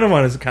I'm kind of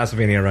on a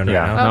Castlevania run right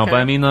Yeah, now. no, Okay. but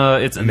I mean,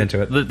 it's I'm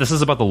into it. This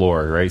is about the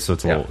lore, right? So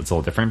it's a Yeah.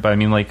 little different. But I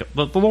mean, like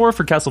the lore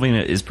for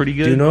Castlevania is pretty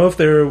good. Do you know if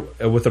they're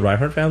with the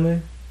Reinhardt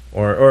family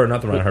or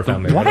not the Reinhardt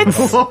family? what? What?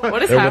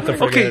 What is They're with the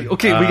happening?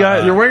 Okay, we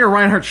got You're wearing a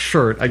Reinhardt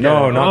shirt. I get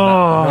No, it.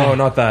 not that. No,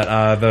 not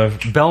that.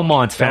 The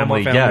Belmont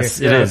family. Belmont Yes,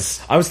 Yeah. it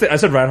is. I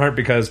said Reinhardt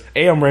because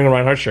A, I'm wearing a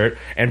Reinhardt shirt,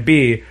 and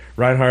B,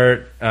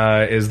 Reinhardt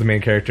is the main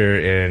character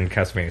in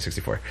Castlevania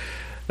 64.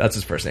 That's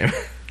his first name.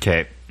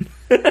 Okay.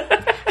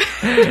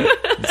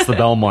 It's the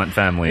Belmont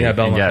family. Yeah,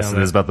 Belmont yes,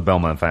 family. it is about the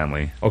Belmont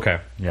family. Okay.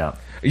 Yeah.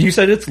 You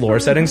said it's lore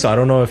setting, so I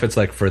don't know if it's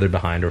like further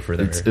behind or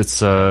further. It's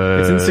It's in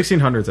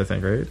 1600s, I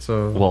think, right?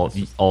 So well,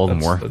 all of them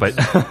were, but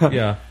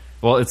yeah.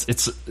 well, it's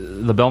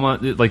the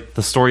Belmont. Like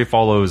the story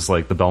follows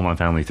like the Belmont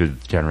family through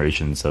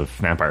generations of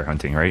vampire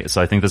hunting, right? So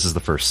I think this is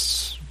the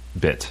first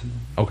bit.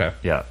 Okay.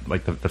 Yeah,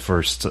 like the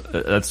first.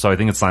 So I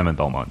think it's Simon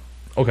Belmont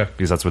Okay.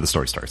 because that's where the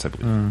story starts, I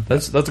believe.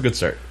 That's a good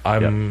start.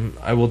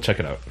 I will check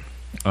it out.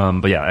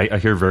 But yeah, I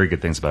hear very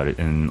good things about it,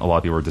 and a lot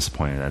of people are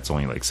disappointed that it's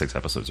only like 6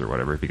 episodes or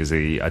whatever because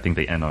I think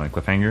they end on a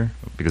cliffhanger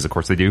because of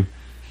course they do.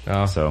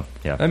 Oh. So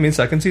yeah, That means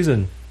second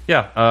season.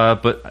 yeah.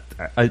 But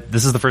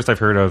this is the first I've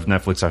heard of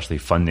Netflix actually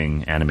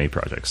funding anime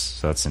projects,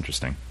 so that's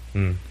interesting.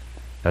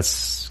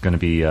 That's going to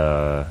be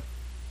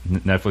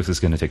Netflix is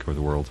going to take over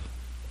the world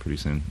pretty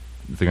soon.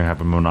 They're going to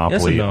have a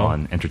monopoly no.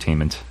 on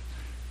entertainment.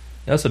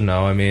 Yes and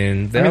no. I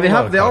mean, they a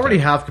lot of already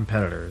content. have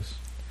competitors.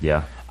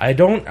 Yeah, I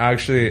don't have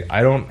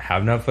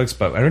Netflix,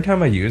 but every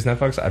time I use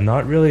Netflix, I'm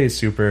not really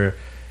super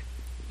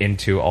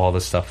into all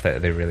the stuff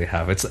that they really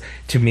have. It's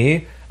to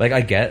me, like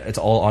I get it's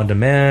all on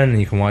demand and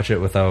you can watch it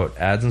without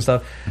ads and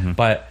stuff,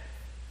 but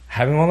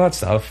having all that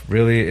stuff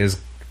really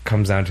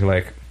comes down to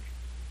like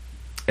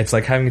it's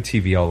like having a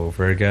TV all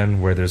over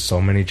again where there's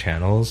so many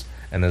channels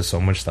and there's so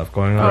much stuff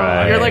going on.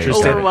 Right. You're like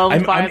Interested-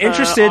 overwhelmed by I'm the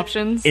interested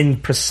options. in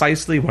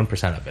precisely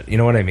 1% of it. You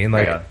know what I mean?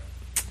 Like Yeah.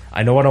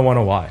 I know what I want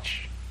to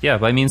watch. yeah.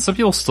 But I mean, some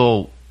people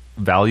still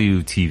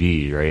value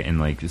TV, right, and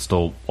like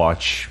still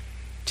watch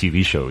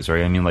TV shows,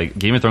 right? I mean, like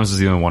Game of Thrones is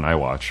the only one I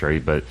watch,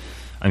 right? But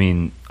I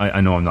mean,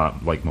 I know I'm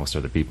not like most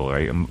other people,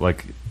 right?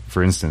 Like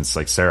for instance,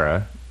 like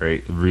Sarah,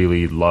 right,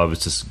 really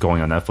loves just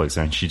going on Netflix,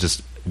 and she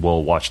just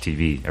will watch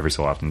TV every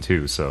so often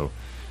too. So,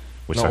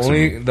 which sucks for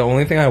me. The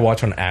only thing I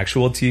watch on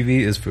actual TV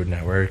is Food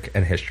Network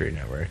and History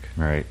Network.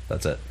 Right,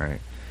 That's it. right.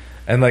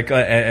 And like,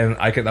 and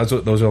I can. Those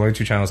are the only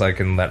two channels I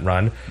can let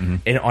run.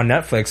 And on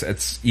Netflix,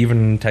 it's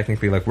even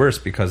technically like worse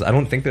because I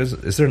don't think is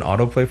there an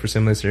autoplay for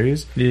similar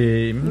series?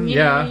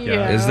 Yeah.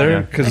 Is there? Yeah.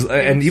 Because I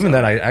think and even so.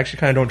 then, I actually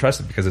kind of don't trust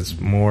it because it's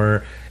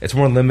more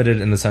limited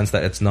in the sense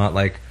that it's not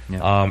like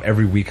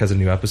every week has a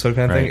new episode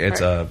kind of thing. Right.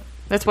 It's Right.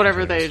 That's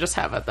whatever they just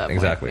have at that point.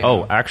 Exactly.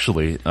 Oh,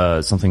 actually,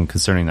 something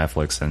concerning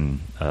Netflix and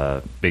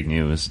big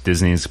news: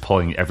 Disney's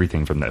pulling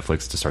everything from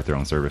Netflix to start their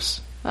own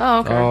service. Oh,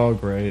 okay. Oh,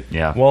 great.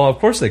 Yeah, well, of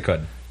course they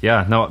could.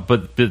 yeah. No,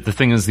 but the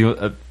thing is,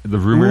 the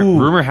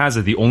rumor has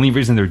it the only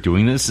reason they're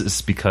doing this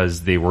is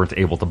because they weren't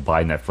able to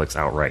buy Netflix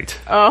outright.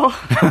 Oh,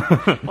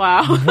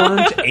 wow.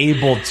 Weren't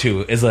able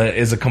to is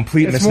a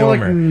complete It's more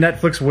misnomer. like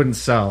Netflix wouldn't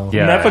sell.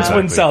 Yeah. Netflix exactly.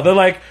 wouldn't sell. They're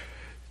like,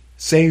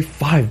 say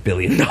 $5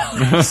 billion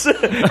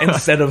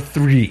instead of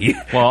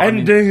 $3. Well, I and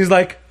mean- then he's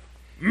like,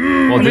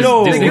 Well,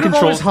 Disney They could have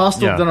always controls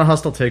done a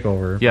hostile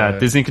takeover. Yeah, but-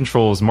 Disney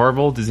controls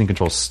Marvel. Disney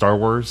controls Star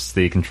Wars.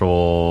 They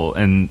control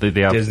and they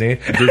have Disney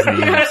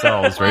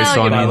themselves, right?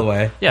 So by the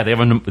way, yeah, they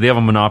have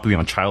a monopoly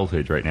on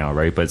childhood right now,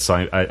 right? But so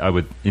I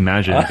would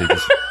imagine they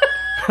just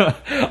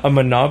a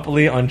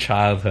monopoly on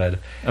childhood.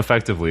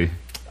 effectively.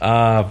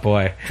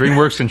 Boy,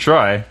 DreamWorks can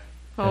try.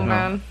 Oh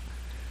man.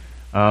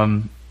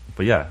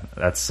 But yeah,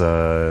 that's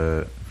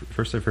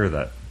first I've heard of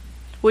that.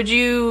 Would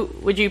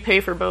you pay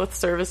for both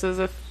services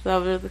if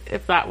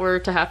that were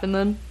to happen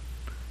then?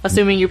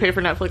 Assuming you pay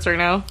for Netflix right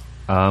now?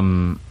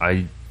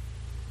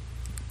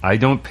 I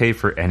don't pay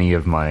for any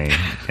of my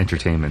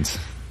entertainment.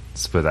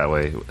 Let's put it that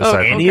way.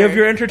 Any of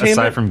your entertainment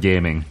aside from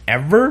gaming,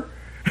 ever?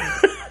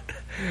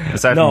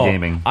 aside from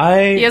gaming,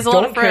 He has a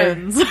lot of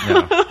friends.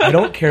 I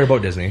don't care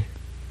about Disney.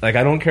 Like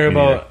I don't care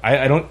about.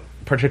 I don't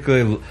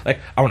particularly like.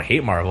 I don't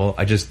hate Marvel.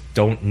 I just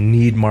don't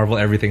need Marvel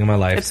everything in my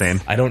life.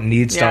 Same. I don't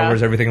need Star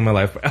Wars everything in my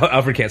life.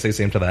 Alfred can't say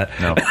same to that.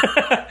 No.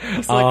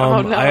 It's like,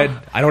 oh no.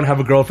 I don't have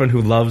a girlfriend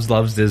who loves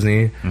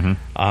Disney. Mm-hmm.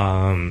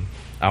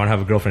 I don't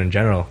have a girlfriend in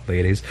general,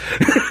 ladies.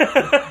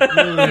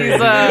 He's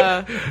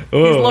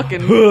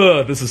looking.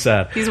 This is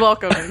sad. He's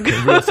welcoming.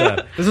 It's real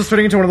sad. This is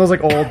turning into one of those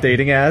like old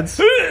dating ads.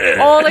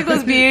 Oh, like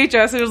those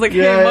VHS. It was like,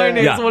 hey, my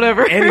name's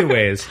whatever.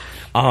 Anyways,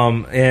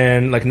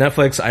 and like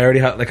Netflix, I already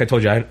have. Like I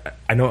told you,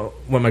 I know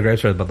what my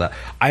gripes are about that.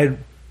 I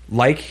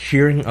like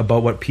hearing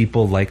about what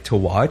people like to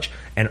watch,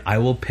 and I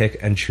will pick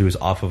and choose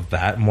off of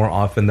that more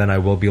often than I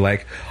will be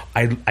like,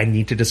 I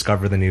need to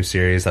discover the new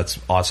series that's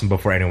awesome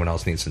before anyone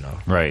else needs to know.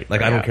 Right.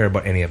 Like I don't care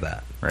about any of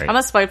that. Right. I'm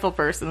a spiteful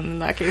person in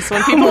that case.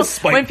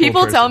 When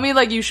people tell me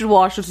like you should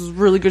watch this is a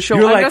really good show,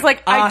 You're I'm like, just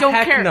like I don't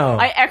heck care. no.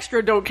 I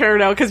extra don't care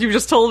now because you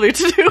just told me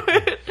to do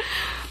it.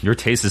 Your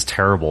taste is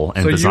terrible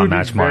and So does you not would be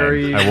match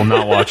very- mine. I will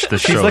not watch the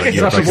show. Like that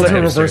you accessible to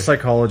recommend. reverse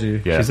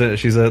psychology. Yeah.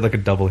 She's like a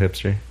double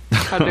hipster.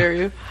 How dare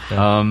you?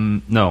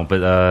 No,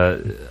 but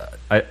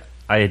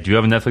I do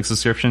have a Netflix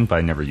subscription, but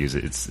I never use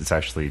it. It's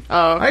actually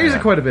Oh, I use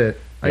it quite a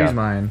bit. I Yeah. use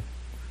mine,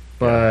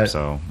 but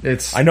so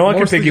it's. I know I can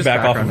mostly just piggyback off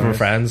of background her noise.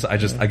 friends. I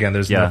just again,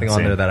 there's Yeah, nothing on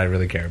same. there that I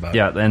really care about.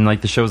 yeah, and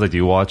like the shows I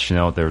do watch,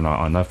 they're not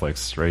on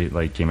Netflix, right?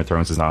 Like Game of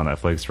Thrones is not on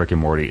Netflix. Rick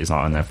and Morty is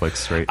not on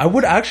Netflix, right? I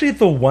would actually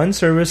the one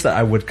service that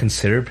I would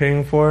consider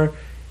paying for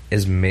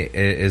is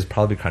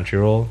probably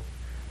Crunchyroll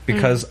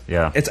because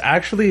Yeah. it's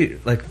actually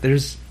like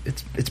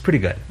it's pretty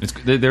good.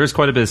 There's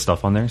quite a bit of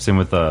stuff on there. Same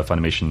with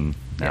Funimation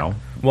now.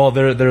 Well,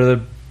 they're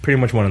pretty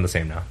much one and the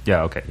same now.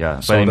 Yeah, okay, yeah.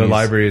 So But their anyways,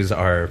 libraries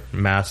are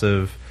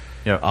massive.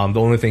 Yeah. The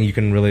only thing you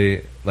can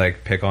really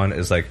like pick on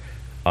is like,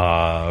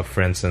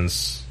 for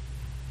instance,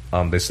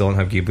 they still don't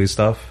have Ghibli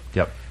stuff.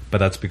 Yep. But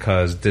that's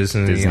because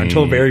Disney Disney-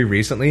 until very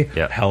recently,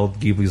 Yeah.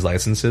 held Ghibli's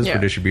licenses Yeah. for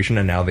distribution,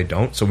 and now they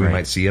don't. So we Right.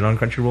 might see it on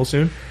Crunchyroll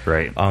soon.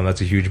 Right.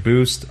 That's a huge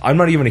boost. I'm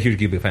not even a huge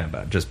Ghibli fan,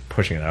 but just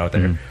pushing it out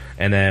there. Mm-hmm.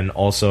 And then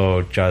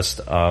also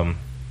just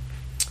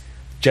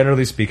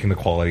generally speaking, the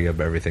quality of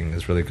everything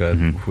is really good.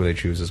 Mm-hmm. Who they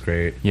choose is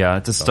great. Yeah,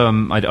 just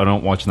I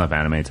don't watch enough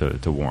anime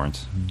to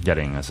warrant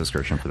getting a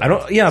subscription for that. I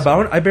don't. Yeah,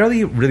 but I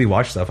barely really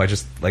watch stuff. I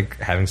just like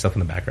having stuff in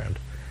the background.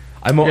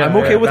 I'm Yeah,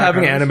 okay with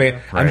having background anime.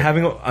 is-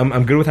 Right.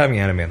 I'm good with having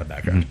anime in the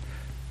background.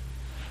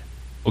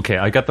 Okay,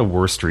 I got the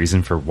worst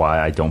reason for why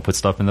I don't put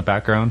stuff in the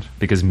background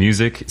because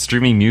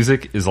streaming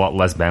music is a lot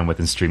less bandwidth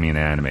than streaming an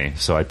anime,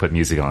 so I put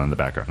music on in the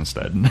background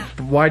instead.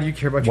 Why do you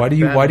care about? Why do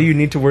you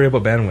need to worry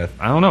about bandwidth?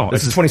 I don't know.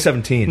 This It's is just-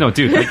 2017. No,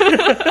 dude,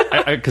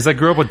 because I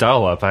grew up with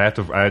dial-up.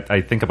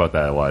 I think about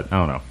that a lot. I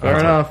don't know. Fair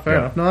enough. Fair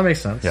enough. No, that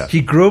makes sense. Yeah.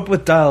 He grew up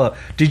with dial-up.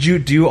 Do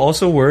you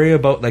also worry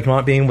about like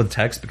not being with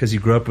text because you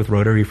grew up with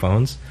rotary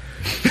phones?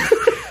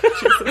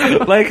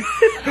 Like,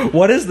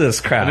 what is this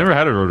crap? I never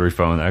had a rotary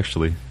phone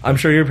actually. I'm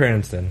sure your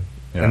parents did,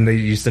 Yeah. and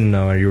you just didn't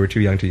know, or you were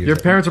too young to use Your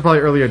it. parents are probably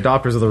early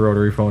adopters of the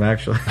rotary phone,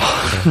 actually.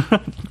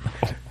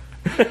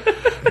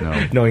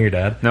 No, Knowing your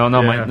dad, no,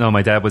 Yeah.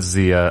 my dad was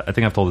the. I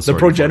think I've told this the story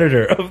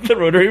progenitor of the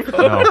rotary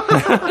phone.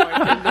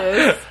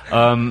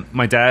 goodness.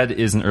 My dad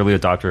is an early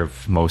adopter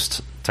of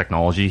most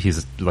technology.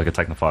 He's like a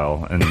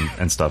technophile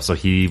and stuff. So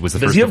he was the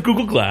Does first. he have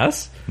Google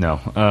Glass? No.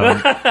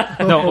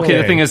 No. Okay.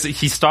 The thing is,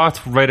 he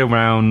stopped right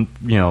around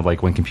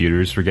like when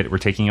computers were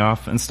taking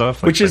off and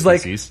stuff, Which is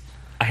like- PCs.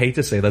 I hate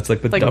to say that's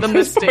like the Like the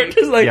dumbest part.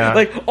 mistake. Is like Yeah.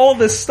 like all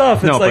this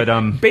stuff. It's No, like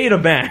but,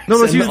 Betamax. No,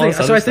 let's and use all the this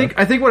So other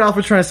I think what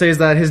Alfred's trying to say is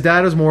that his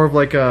dad is more of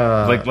like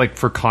a like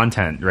for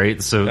content, right?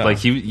 So Yeah. like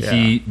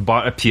he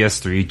bought a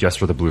PS3 just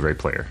for the Blu-ray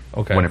player.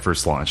 Okay. When it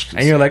first launched.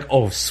 and you're like,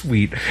 oh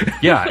sweet.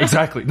 Yeah,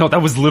 exactly. No,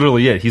 that was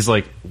literally it. He's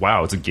like,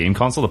 wow, it's a game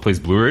console that plays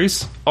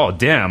Blu-rays? Oh,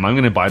 damn, I'm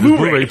going to buy the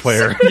Blu-ray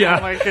player. Yeah.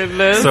 Oh my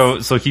goodness.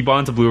 So he bought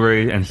into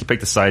Blu-ray and he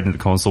picked a side in the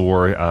console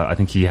war. I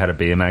think he had a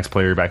Betamax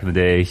player back in the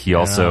day. He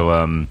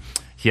also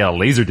he had a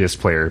Laserdisc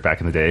player back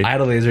in the day. I had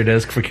a laser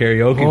disc for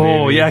karaoke.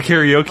 Oh baby. yeah,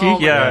 karaoke. Oh,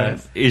 my yeah,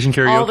 goodness. Asian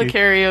karaoke. All the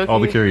karaoke. All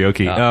the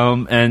karaoke.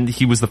 Yeah. And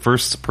he was the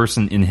first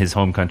person in his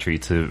home country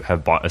to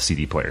have bought a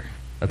CD player.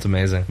 That's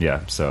amazing.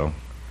 Yeah, so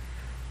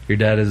Your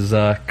dad is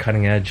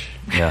cutting edge.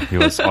 yeah, he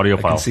was audiophile.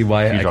 I can see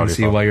why. Huge I can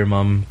see audiophile. why your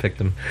mom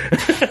picked him.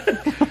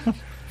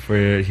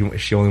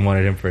 She only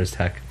wanted him for his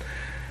tech.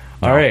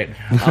 All right.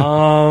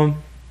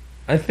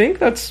 I think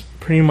that's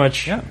pretty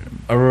much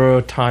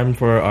a time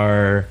for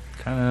our...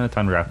 Kind of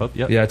time to wrap up.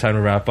 Yep. Yeah, time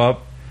to wrap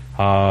up.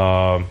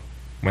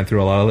 Went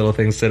through a lot of little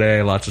things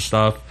today, lots of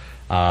stuff.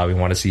 We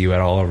want to see you at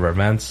all of our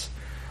events.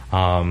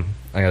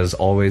 As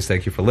always,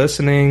 thank you for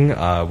listening.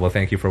 Well,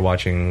 thank you for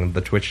watching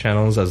the Twitch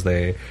channels as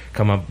they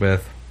come up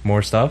with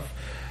more stuff.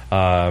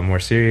 More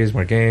series,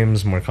 more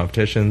games, more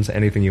competitions,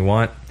 anything you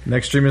want.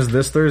 Next stream is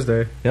this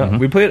Thursday. Yeah,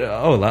 we played.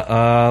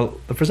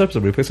 The first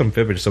episode we played some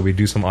Fibbage, so we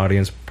do some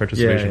audience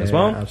participation as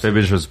well.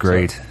 Fibbage was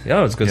great. So, yeah,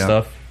 it was good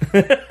stuff.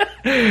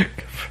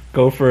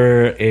 Go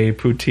for a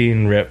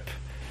poutine rip.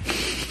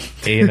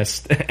 And a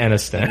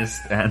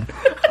stand.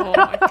 Oh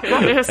my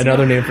goodness.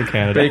 Another name for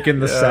Canada. Bacon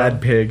the sad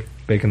pig.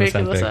 Bacon the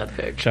sad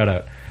pig. Shout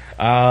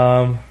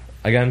out.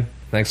 Again,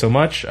 thanks so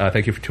much.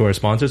 Thank you to our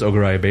sponsors,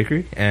 Oguraya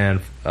Bakery and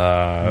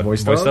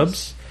Voice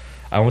Dubs.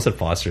 I almost said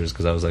Foster's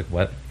because I was like,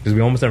 what? Because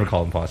we almost never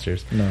call them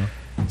Foster's. No.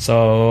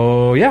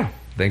 So, yeah.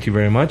 Thank you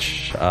very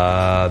much.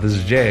 This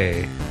is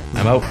Jay.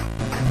 I'm out.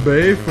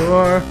 Bay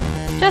for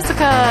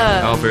Jessica.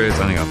 Alfred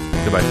signing off.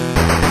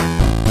 Goodbye.